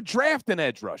just going to draft an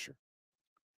edge rusher.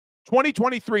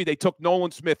 2023, they took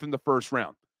Nolan Smith in the first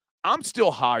round. I'm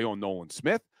still high on Nolan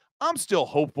Smith. I'm still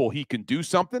hopeful he can do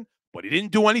something, but he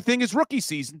didn't do anything his rookie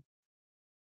season.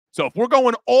 So if we're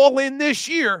going all in this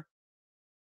year,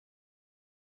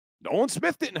 Nolan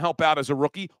Smith didn't help out as a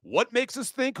rookie. What makes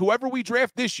us think whoever we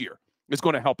draft this year is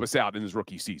going to help us out in his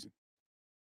rookie season?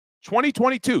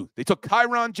 2022, they took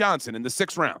Kyron Johnson in the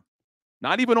 6th round.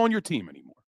 Not even on your team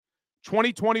anymore.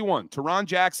 2021, Teron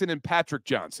Jackson and Patrick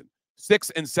Johnson,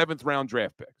 6th and 7th round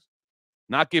draft picks.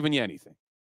 Not giving you anything.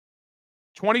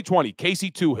 2020, Casey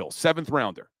Toohill, 7th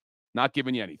rounder. Not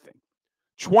giving you anything.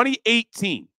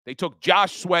 2018, they took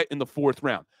Josh Sweat in the 4th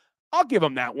round. I'll give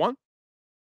him that one.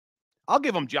 I'll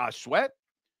give him Josh Sweat.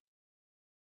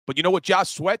 But you know what Josh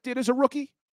Sweat did as a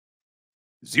rookie?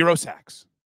 0 sacks.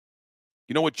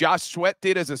 You know what Josh Sweat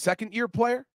did as a second-year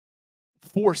player?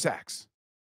 4 sacks.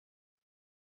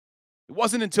 It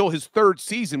wasn't until his 3rd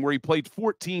season where he played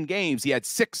 14 games, he had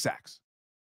 6 sacks.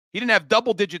 He didn't have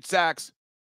double-digit sacks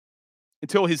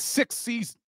until his 5th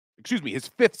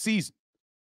season.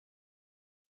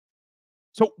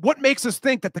 So what makes us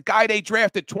think that the guy they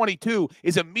drafted 22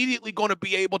 is immediately going to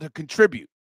be able to contribute?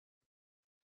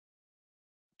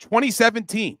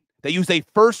 2017, they used a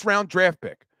 1st-round draft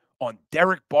pick on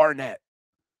Derek Barnett.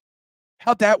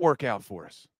 How'd that work out for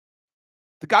us?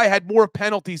 The guy had more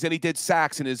penalties than he did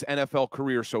sacks in his NFL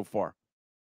career so far.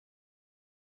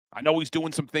 I know he's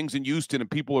doing some things in Houston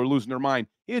and people are losing their mind.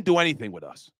 He didn't do anything with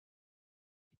us.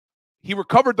 He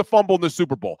recovered the fumble in the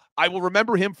Super Bowl. I will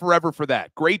remember him forever for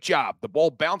that. Great job. The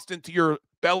ball bounced into your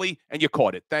belly and you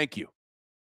caught it. Thank you.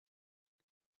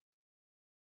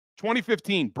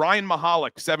 2015, Brian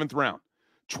Mahalik, 7th round.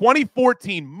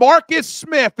 2014, Marcus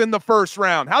Smith in the 1st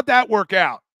round. How'd that work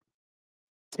out?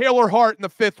 Taylor Hart in the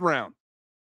 5th round.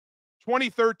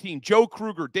 2013, Joe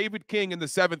Kruger, David King in the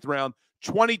 7th round.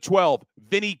 2012,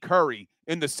 Vinny Curry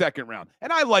in the 2nd round.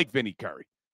 And I like Vinny Curry,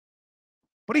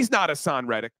 but he's not Haason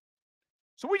Reddick.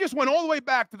 So we just went all the way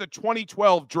back to the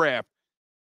 2012 draft.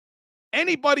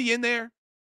 Anybody in there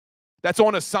that's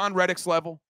on Haason Reddick's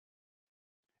level?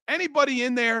 Anybody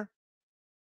in there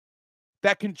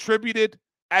that contributed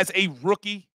as a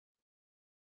rookie?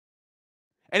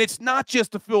 And it's not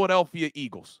just the Philadelphia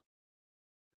Eagles.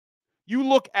 You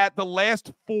look at the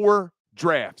last 4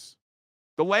 drafts.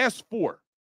 The last 4.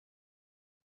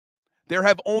 There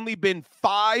have only been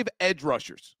 5 edge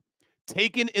rushers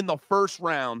taken in the 1st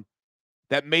round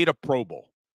that made a Pro Bowl.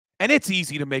 And it's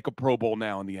easy to make a Pro Bowl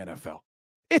now in the NFL.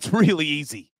 It's really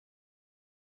easy.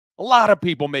 A lot of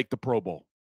people make the Pro Bowl.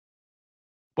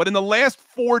 But in the last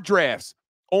 4 drafts,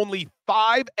 only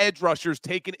 5 edge rushers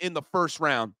taken in the 1st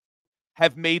round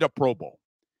have made a Pro Bowl.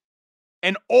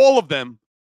 And all of them,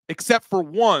 except for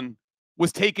 1,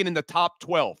 was taken in the top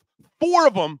 12. 4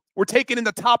 of them were taken in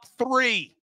the top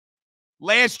 3.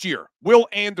 Last year, Will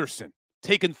Anderson,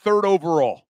 taken 3rd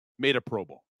overall, made a Pro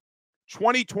Bowl.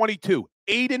 2022,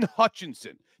 Aiden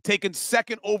Hutchinson, taken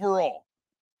 2nd overall,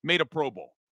 made a Pro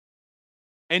Bowl.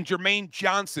 And Jermaine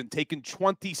Johnson, taken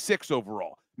 26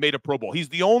 overall, made a Pro Bowl. He's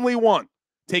the only one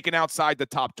taken outside the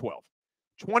top 12.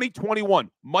 2021,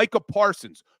 Micah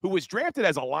Parsons, who was drafted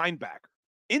as a linebacker,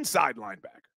 inside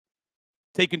linebacker,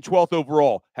 taken 12th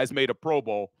overall, has made a Pro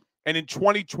Bowl. And in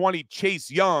 2020,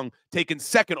 Chase Young, taken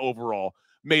 2nd overall,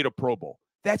 made a Pro Bowl.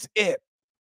 That's it.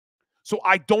 So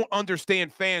I don't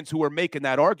understand fans who are making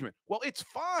that argument. Well, it's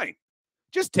fine.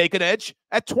 Just take an edge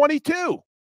at 22.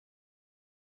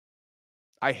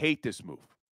 I hate this move.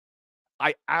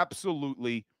 I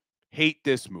absolutely hate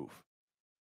this move.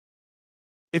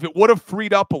 If it would have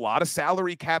freed up a lot of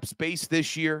salary cap space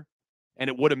this year and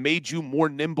it would have made you more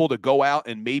nimble to go out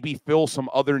and maybe fill some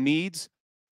other needs,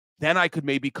 then I could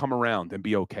maybe come around and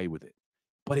be okay with it.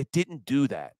 But it didn't do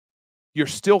that. You're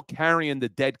still carrying the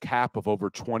dead cap of over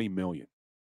 $20 million.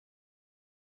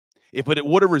 If it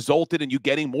would have resulted in you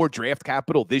getting more draft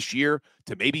capital this year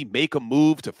to maybe make a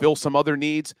move to fill some other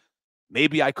needs,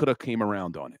 maybe I could have came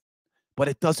around on it. But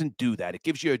it doesn't do that. It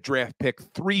gives you a draft pick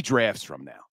 3 drafts from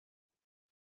now.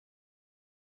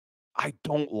 I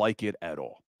don't like it at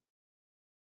all.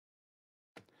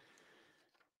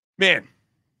 Man,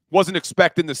 wasn't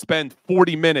expecting to spend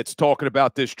 40 minutes talking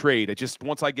about this trade. It just,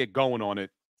 once I get going on it,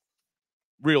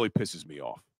 really pisses me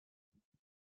off.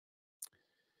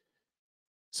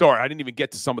 Sorry, I didn't even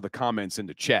get to some of the comments in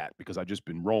the chat because I've just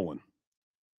been rolling.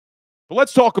 But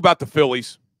let's talk about the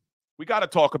Phillies. We got to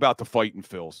talk about the fighting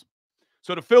Phils.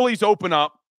 So the Phillies open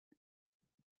up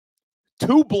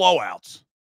 2 blowouts.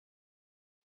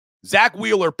 Zach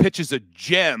Wheeler pitches a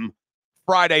gem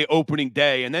Friday opening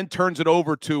day and then turns it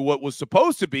over to what was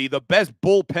supposed to be the best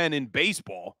bullpen in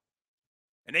baseball.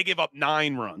 And they give up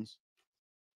 9 runs.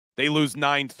 They lose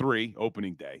 9-3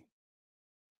 opening day.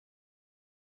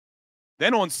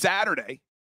 Then on Saturday,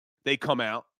 they come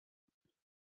out.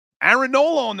 Aaron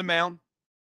Nola on the mound.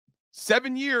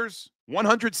 7 years,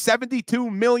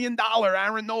 $172 million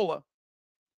Aaron Nola.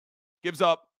 gives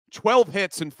up 12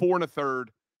 hits and 4 1/3,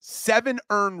 7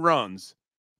 earned runs,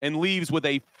 and leaves with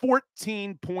a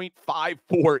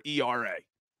 14.54 ERA.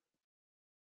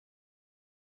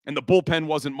 And the bullpen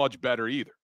wasn't much better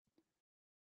either.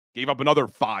 Gave up another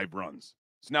 5 runs.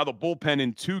 So now the bullpen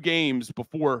in 2 games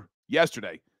before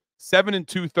yesterday, 7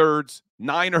 2/3,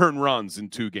 9 earned runs in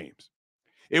 2 games.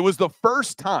 It was the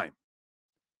first time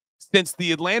since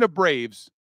the Atlanta Braves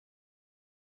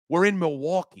were in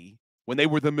Milwaukee when they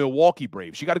were the Milwaukee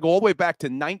Braves. You got to go all the way back to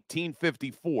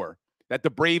 1954 that the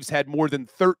Braves had more than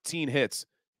 13 hits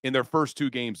in their first 2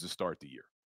 games to start the year.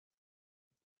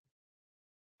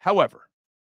 However,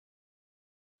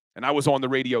 and I was on the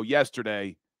radio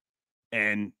yesterday,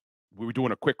 and we were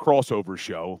doing a quick crossover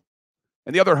show,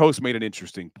 and the other host made an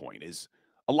interesting point, is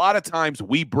a lot of times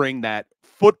we bring that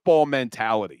football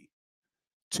mentality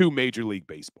to Major League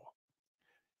Baseball.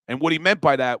 And what he meant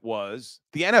by that was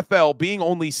the NFL being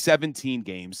only 17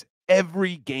 games,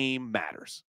 every game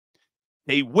matters.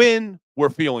 They win, we're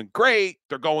feeling great,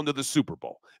 they're going to the Super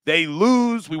Bowl. They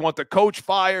lose, we want the coach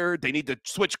fired, they need to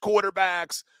switch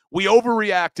quarterbacks. We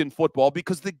overreact in football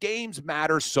because the games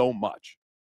matter so much.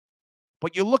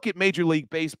 But you look at Major League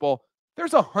Baseball,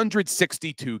 there's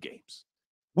 162 games.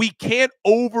 We can't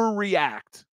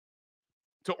overreact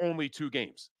to only 2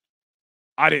 games.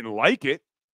 I didn't like it.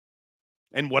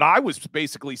 And what I was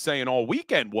basically saying all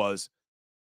weekend was,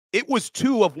 it was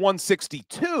 2 of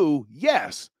 162,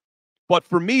 yes. But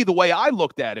for me, the way I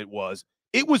looked at it was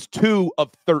 2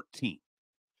 of 13.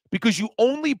 Because you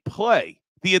only play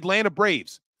the Atlanta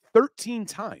Braves 13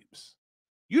 times.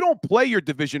 You don't play your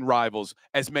division rivals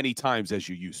as many times as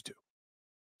you used to.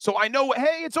 So I know,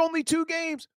 hey, it's only 2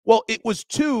 games. Well, it was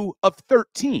 2 of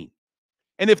 13.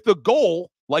 And if the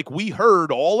goal, like we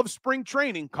heard all of spring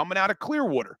training coming out of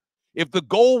Clearwater, if the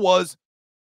goal was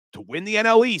to win the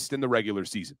NL East in the regular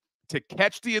season, to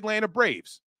catch the Atlanta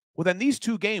Braves, well, then these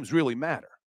 2 games really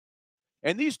matter.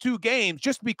 And these 2 games,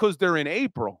 just because they're in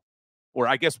April, or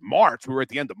I guess March, we were at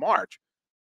the end of March,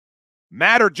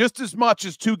 matter just as much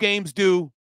as 2 games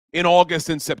do in August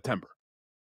and September.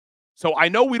 So I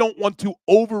know we don't want to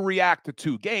overreact to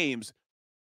 2 games,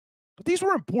 but these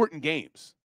were important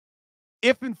games.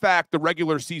 If, in fact, the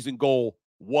regular season goal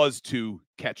was to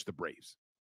catch the Braves.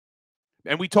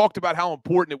 And we talked about how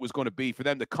important it was going to be for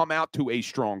them to come out to a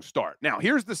strong start. Now,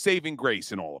 here's the saving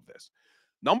grace in all of this.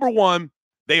 Number 1,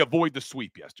 they avoid the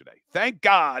sweep yesterday. Thank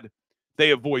God they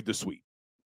avoid the sweep,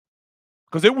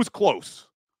 because it was close.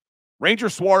 Ranger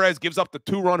Suarez gives up the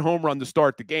 2-run home run to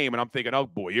start the game, and I'm thinking, oh,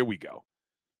 boy, here we go.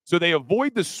 So they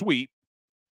avoid the sweep,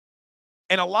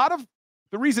 and a lot of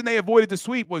the reason they avoided the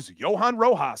sweep was Johan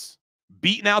Rojas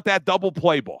beating out that double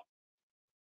play ball.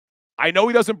 I know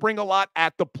he doesn't bring a lot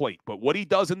at the plate, but what he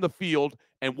does in the field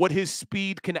and what his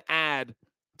speed can add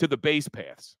to the base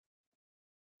paths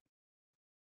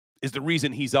is the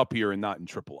reason he's up here and not in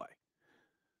AAA.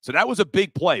 So that was a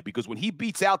big play, because when he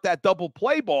beats out that double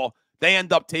play ball, they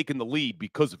end up taking the lead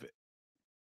because of it,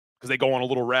 because they go on a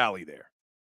little rally there.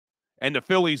 And the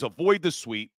Phillies avoid the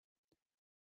sweep.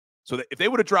 So that if they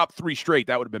would have dropped 3 straight,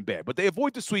 that would have been bad. But they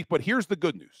avoid the sweep. But here's the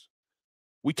good news.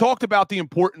 We talked about the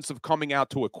importance of coming out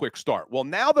to a quick start. Well,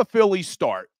 now the Phillies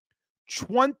start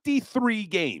 23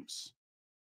 games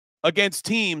against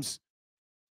teams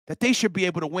that they should be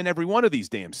able to win every one of these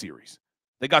damn series.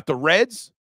 They got the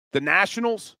Reds, the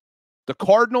Nationals, the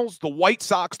Cardinals, the White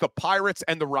Sox, the Pirates,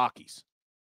 and the Rockies.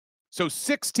 So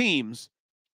 6 teams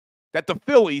that the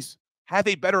Phillies have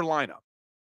a better lineup.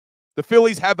 The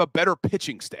Phillies have a better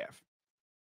pitching staff.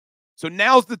 So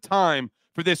now's the time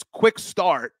for this quick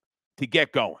start to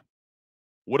get going.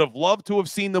 Would have loved to have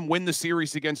seen them win the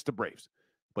series against the Braves,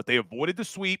 but they avoided the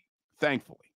sweep,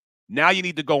 thankfully. Now you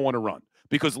need to go on a run,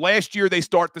 because last year they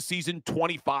start the season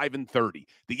 25-30.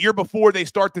 The year before they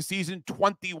start the season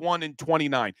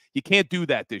 21-29. You can't do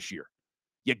that this year.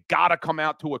 You got to come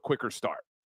out to a quicker start.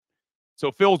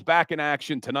 So Phil's back in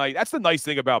action tonight. That's the nice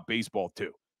thing about baseball,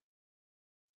 too.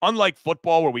 Unlike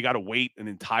football, where we got to wait an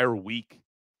entire week,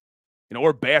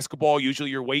 or basketball,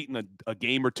 usually you're waiting a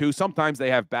game or 2. Sometimes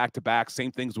they have back-to-backs. Same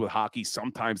things with hockey.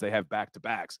 Sometimes they have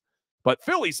back-to-backs. But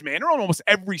Phillies, man, they're on almost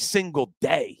every single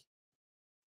day.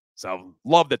 So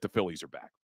love that the Phillies are back.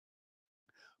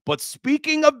 But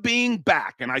speaking of being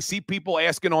back, and I see people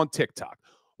asking on TikTok,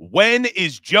 when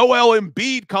is Joel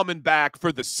Embiid coming back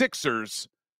for the Sixers?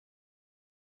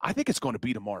 I think it's going to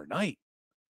be tomorrow night.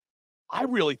 I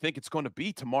really think it's going to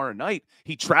be tomorrow night.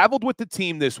 He traveled with the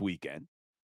team this weekend.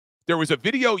 There was a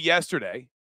video yesterday.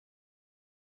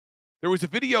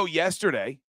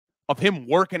 Of him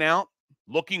working out,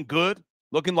 looking good,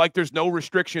 looking like there's no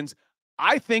restrictions.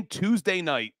 I think Tuesday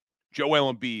night,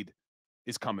 Joel Embiid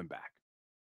is coming back.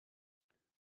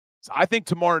 So I think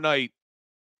tomorrow night,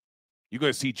 you're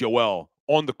going to see Joel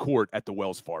on the court at the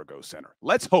Wells Fargo Center.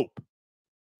 Let's hope.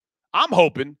 I'm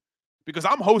hoping because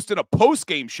I'm hosting a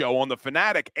post-game show on the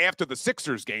Fanatic after the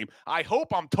Sixers game. I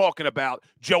hope I'm talking about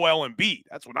Joel Embiid.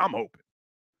 That's what I'm hoping.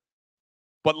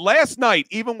 But last night,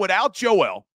 even without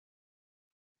Joel,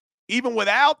 even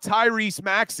without Tyrese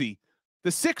Maxey,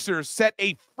 the Sixers set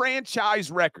a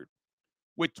franchise record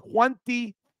with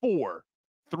 24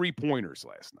 three-pointers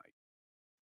last night.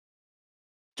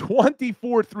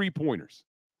 24 three-pointers.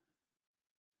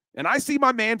 And I see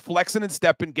my man flexing and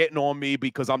stepping, getting on me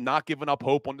because I'm not giving up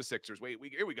hope on the Sixers.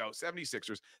 Here we go,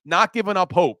 76ers. Not giving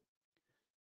up hope.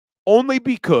 Only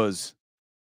because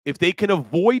if they can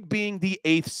avoid being the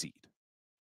 8th seed,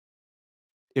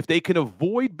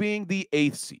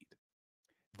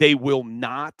 they will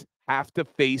not have to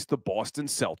face the Boston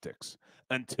Celtics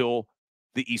until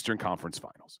the Eastern Conference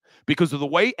Finals. Because of the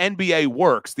way NBA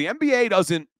works, the NBA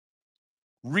doesn't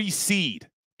reseed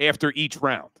after each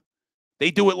round. They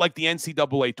do it like the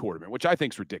NCAA tournament, which I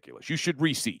think is ridiculous. You should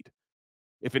reseed.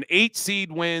 If an 8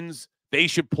 seed wins, they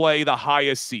should play the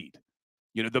highest seed.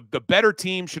 You know, the better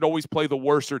team should always play the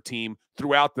worser team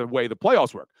throughout the way the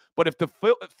playoffs work. But if the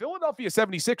Philadelphia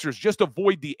 76ers just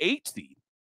avoid the 8 seed,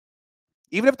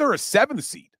 even if they're a 7th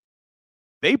seed,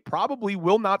 they probably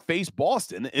will not face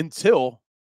Boston until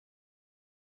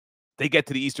they get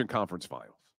to the Eastern Conference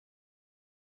Finals.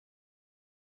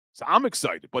 So I'm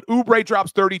excited. But Oubre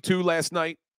drops 32 last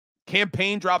night.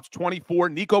 Campaign drops 24.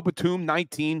 Nico Batum,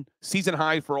 19. Season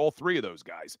high for all three of those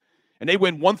guys. And they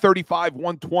win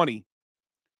 135-120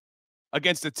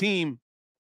 against a team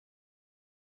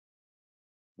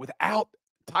without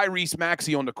Tyrese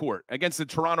Maxey on the court against the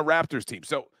Toronto Raptors team.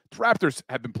 So the Raptors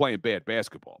have been playing bad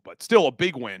basketball, but still a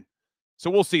big win. So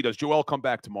we'll see. Does Joel come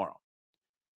back tomorrow?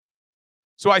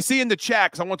 So I see in the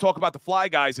chat, because I want to talk about the Fly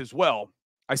Guys as well.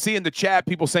 I see in the chat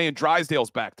people saying Drysdale's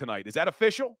back tonight. Is that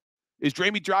official? Is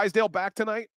Jamie Drysdale back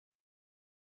tonight?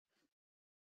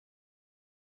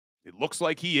 It looks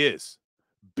like he is.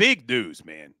 Big news,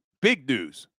 man. Big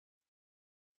news.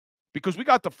 Because we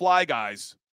got the Fly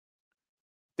Guys.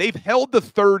 They've held the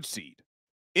 3rd seed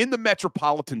in the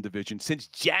Metropolitan Division since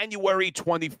January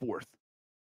 24th.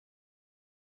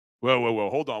 Whoa.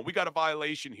 Hold on. We got a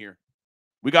violation here.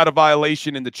 We got a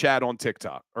violation in the chat on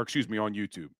TikTok, or excuse me, on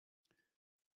YouTube.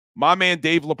 My man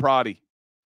Dave Laprati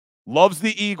loves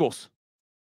the Eagles,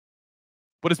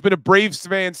 but it's been a Braves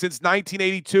fan since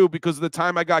 1982 because of the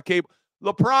time I got cable.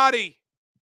 Laprati.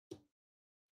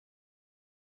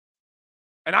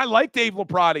 And I like Dave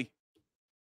Laprati.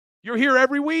 You're here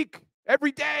every week,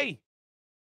 every day.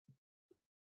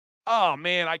 Oh,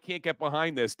 man, I can't get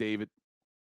behind this, David.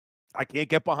 I can't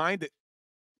get behind it.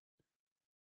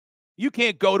 You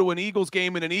can't go to an Eagles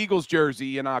game in an Eagles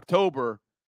jersey in October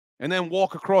and then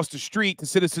walk across the street to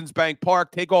Citizens Bank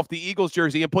Park, take off the Eagles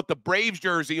jersey, and put the Braves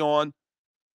jersey on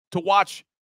to watch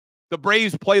the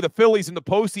Braves play the Phillies in the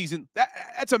postseason.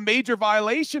 That's a major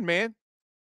violation, man.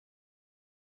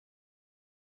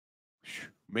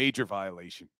 Major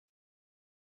violation.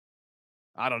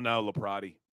 I don't know,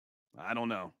 Laprati. I don't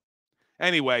know.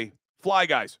 Anyway, Fly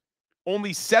Guys,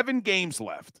 only 7 games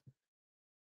left.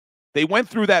 They went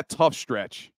through that tough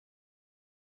stretch.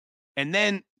 And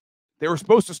then they were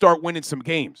supposed to start winning some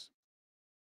games.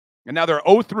 And now they're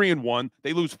 0-3-1.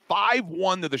 They lose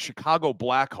 5-1 to the Chicago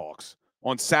Blackhawks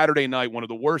on Saturday night, one of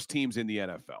the worst teams in the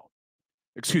NFL.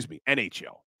 Excuse me,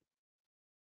 NHL.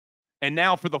 And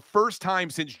now for the first time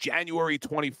since January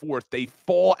 24th, they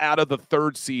fall out of the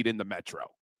 3rd seed in the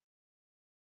Metro.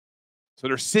 So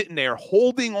they're sitting there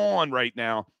holding on right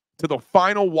now to the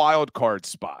final wild card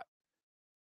spot.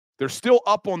 They're still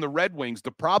up on the Red Wings.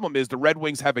 The problem is the Red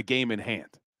Wings have a game in hand.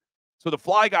 So the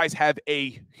Fly Guys have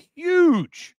a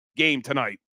huge game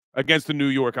tonight against the New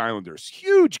York Islanders.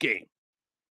 Huge game.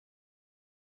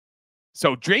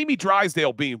 So Jamie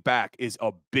Drysdale being back is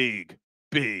a big,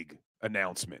 big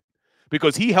announcement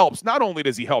because he helps. Not only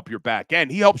does he help your back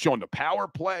end, he helps you on the power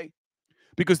play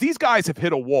because these guys have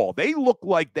hit a wall. They look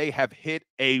like they have hit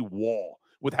a wall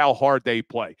with how hard they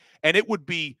play. And it would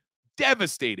be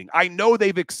devastating. I know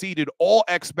they've exceeded all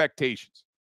expectations.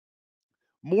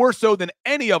 More so than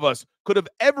any of us could have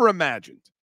ever imagined.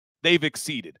 They've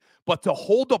exceeded. But to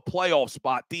hold a playoff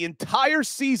spot the entire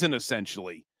season,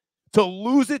 essentially, to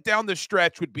lose it down the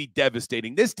stretch would be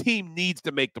devastating. This team needs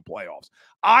to make the playoffs.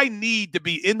 I need to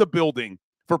be in the building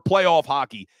for playoff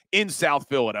hockey in South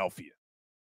Philadelphia.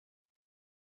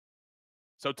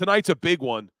 So tonight's a big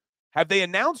one. Have they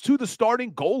announced who the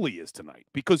starting goalie is tonight?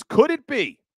 Because could it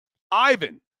be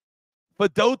Ivan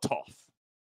Fedotov?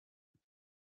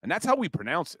 And that's how we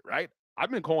pronounce it, right? I've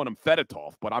been calling him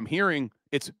Fedotov, but I'm hearing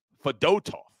it's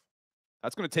Fedotov.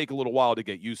 That's going to take a little while to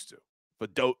get used to.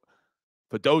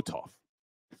 Fedotov.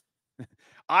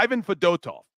 Ivan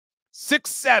Fedotov.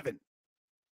 6'7".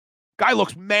 Guy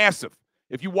looks massive.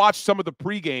 If you watch some of the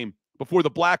pregame before the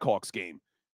Blackhawks game,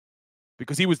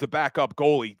 because he was the backup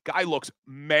goalie, guy looks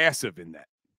massive in that.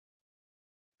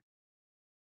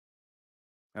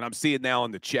 And I'm seeing now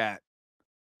in the chat,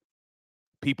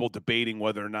 people debating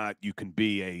whether or not you can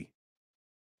be a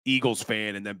Eagles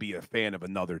fan and then be a fan of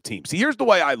another team. See, here's the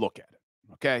way I look at it,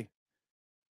 okay?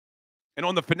 And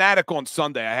on the Fanatic on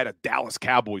Sunday, I had a Dallas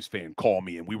Cowboys fan call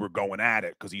me, and we were going at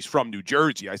it because he's from New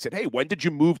Jersey. I said, hey, when did you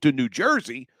move to New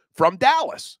Jersey from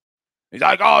Dallas? He's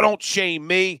like, oh, don't shame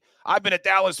me. I've been a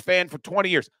Dallas fan for 20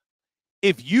 years.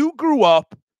 If you grew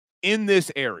up in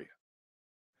this area,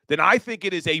 then I think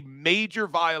it is a major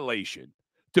violation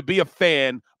to be a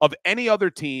fan of any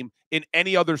other team in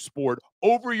any other sport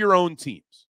over your own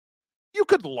teams. You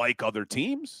could like other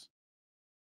teams.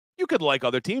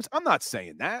 I'm not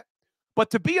saying that. But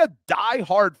to be a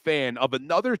diehard fan of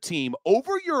another team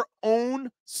over your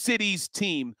own city's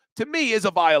team, to me, is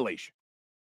a violation.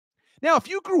 Now, if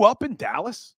you grew up in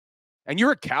Dallas and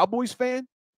you're a Cowboys fan,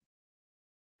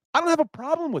 I don't have a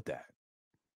problem with that.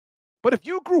 But if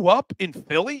you grew up in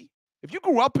Philly, if you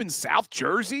grew up in South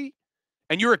Jersey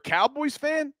and you're a Cowboys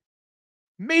fan,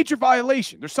 major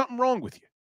violation. There's something wrong with you.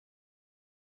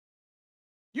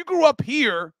 You grew up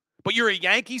here, but you're a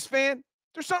Yankees fan,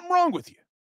 there's something wrong with you.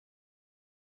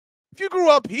 If you grew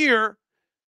up here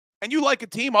and you like a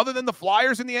team other than the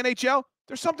Flyers in the NHL,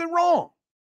 there's something wrong.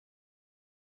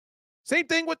 Same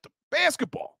thing with the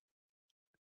basketball.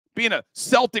 Being a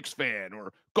Celtics fan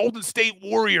or Golden State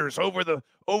Warriors over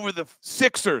the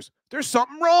Sixers, there's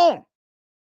something wrong.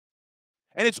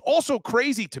 And it's also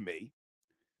crazy to me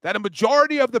that a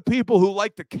majority of the people who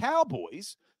like the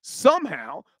Cowboys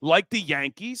somehow like the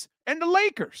Yankees and the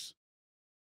Lakers.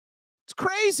 It's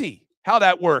crazy how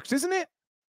that works, isn't it?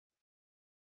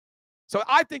 So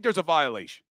I think there's a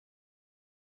violation.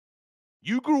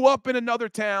 You grew up in another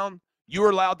town, you're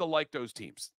allowed to like those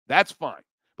teams. That's fine.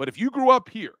 But if you grew up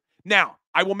here, now,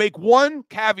 I will make one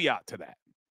caveat to that.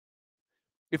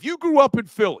 If you grew up in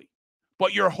Philly,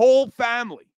 but your whole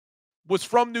family was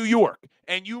from New York,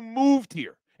 and you moved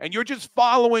here, and you're just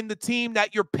following the team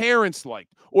that your parents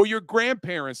liked or your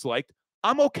grandparents liked,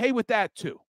 I'm okay with that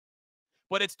too.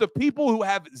 But it's the people who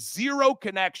have zero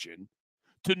connection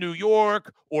to New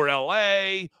York or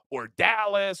LA or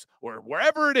Dallas or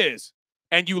wherever it is,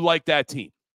 and you like that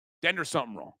team, then there's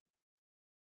something wrong.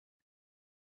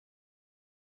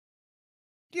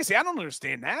 You see, I don't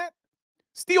understand that.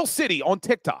 Steel City on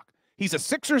TikTok. He's a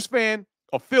Sixers fan,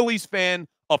 a Phillies fan,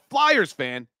 a Flyers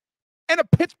fan, and a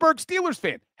Pittsburgh Steelers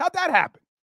fan. How'd that happen?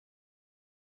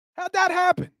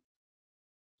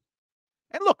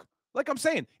 And look, like I'm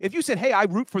saying, if you said, hey, I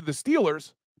root for the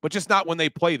Steelers, but just not when they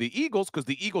play the Eagles because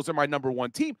the Eagles are my number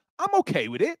one team, I'm okay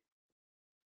with it.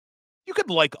 You could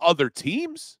like other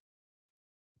teams,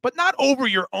 but not over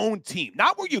your own team,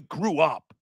 not where you grew up.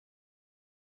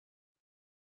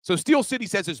 So Steel City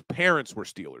says his parents were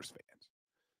Steelers fans.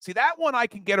 See, that one I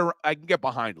can get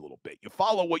behind a little bit. You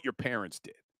follow what your parents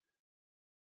did.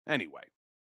 Anyway,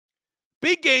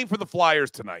 big game for the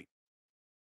Flyers tonight.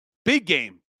 Big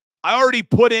game.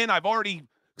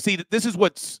 See, this is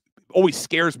what always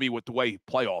scares me with the way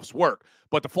playoffs work.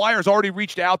 But the Flyers already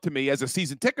reached out to me as a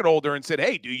season ticket holder and said,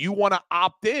 hey, do you want to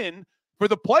opt in for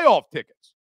the playoff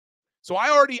tickets? So I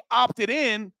already opted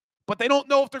in, but they don't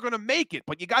know if they're going to make it.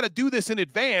 But you got to do this in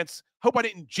advance. Hope I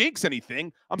didn't jinx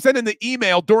anything. I'm sending the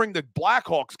email during the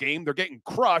Blackhawks game. They're getting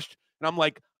crushed. And I'm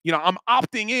like, I'm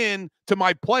opting in to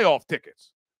my playoff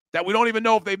tickets that we don't even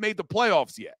know if they've made the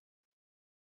playoffs yet.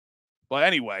 But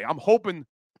anyway, I'm hoping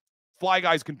Fly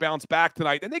Guys can bounce back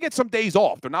tonight. And they get some days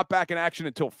off. They're not back in action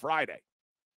until Friday.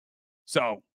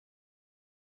 So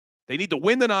they need to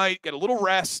win tonight, get a little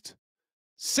rest.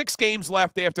 6 games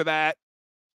left after that.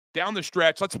 Down the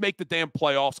stretch, let's make the damn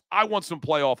playoffs. I want some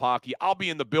playoff hockey. I'll be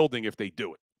in the building if they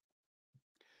do it.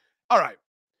 All right.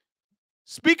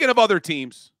 Speaking of other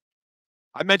teams,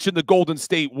 I mentioned the Golden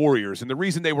State Warriors, and the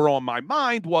reason they were on my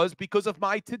mind was because of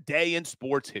my Today in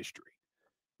Sports history.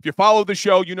 If you follow the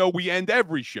show, you know we end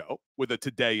every show with a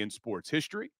Today in Sports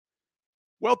history.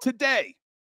 Well, today,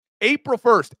 April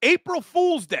 1st, April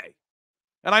Fool's Day,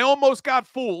 and I almost got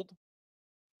fooled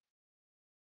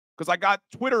because I got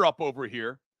Twitter up over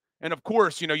here. And, of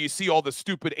course, you see all the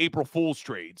stupid April Fool's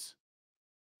trades.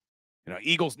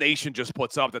 Eagles Nation just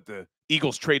puts up that the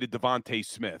Eagles traded Devontae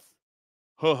Smith.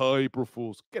 April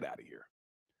Fools. Get out of here.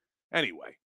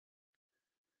 Anyway.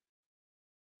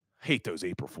 Hate those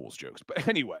April Fool's jokes. But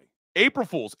anyway, April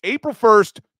Fools. April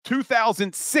 1st,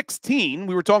 2016,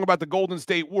 we were talking about the Golden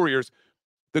State Warriors.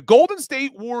 The Golden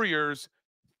State Warriors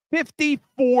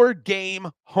 54-game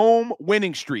home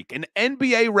winning streak, an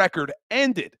NBA record,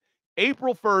 ended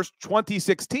April 1st,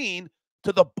 2016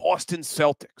 to the Boston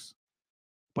Celtics.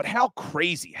 But how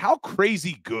crazy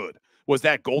good was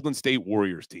that Golden State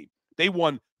Warriors team? They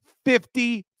won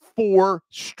 54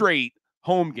 straight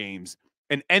home games,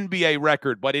 an NBA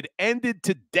record, but it ended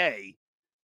today,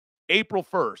 April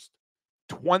 1st,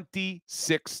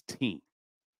 2016.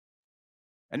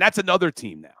 And that's another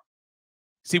team now.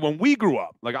 See, when we grew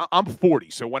up, like I'm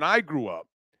 40, so when I grew up,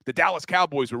 the Dallas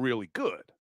Cowboys were really good.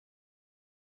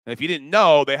 And if you didn't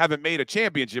know, they haven't made a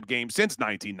championship game since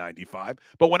 1995.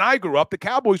 But when I grew up, the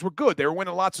Cowboys were good. They were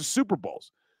winning lots of Super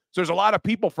Bowls. So there's a lot of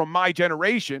people from my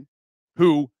generation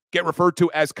who get referred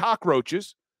to as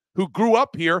cockroaches who grew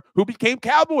up here who became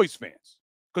Cowboys fans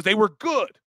because they were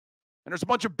good. And there's a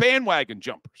bunch of bandwagon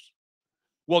jumpers.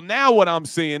 Well, now what I'm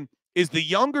seeing is the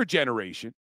younger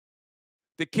generation,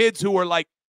 the kids who are like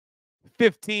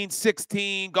 15,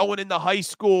 16, going into high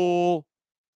school.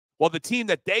 Well, the team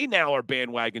that they now are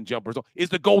bandwagon jumpers on is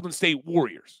the Golden State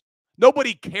Warriors.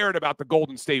 Nobody cared about the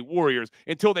Golden State Warriors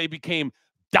until they became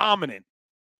dominant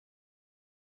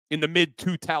in the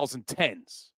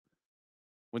mid-2010s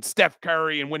when Steph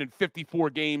Curry and winning 54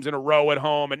 games in a row at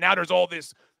home, and now there's all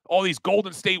these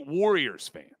Golden State Warriors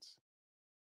fans.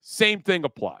 Same thing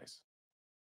applies.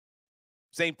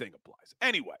 Same thing applies.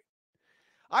 Anyway,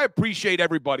 I appreciate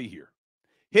everybody here.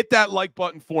 Hit that like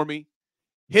button for me.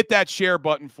 Hit that share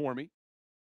button for me.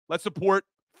 Let's support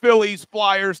Phillies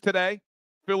Flyers today.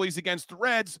 Phillies against the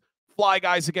Reds. Fly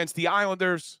Guys against the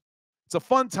Islanders. It's a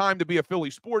fun time to be a Philly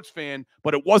sports fan,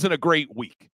 but it wasn't a great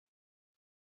week.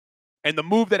 And the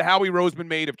move that Howie Roseman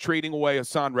made of trading away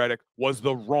Haason Reddick was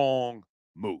the wrong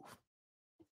move.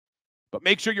 But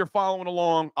make sure you're following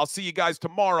along. I'll see you guys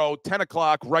tomorrow, 10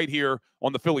 o'clock, right here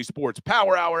on the Philly Sports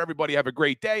Power Hour. Everybody have a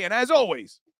great day. And as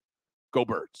always, go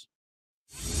Birds.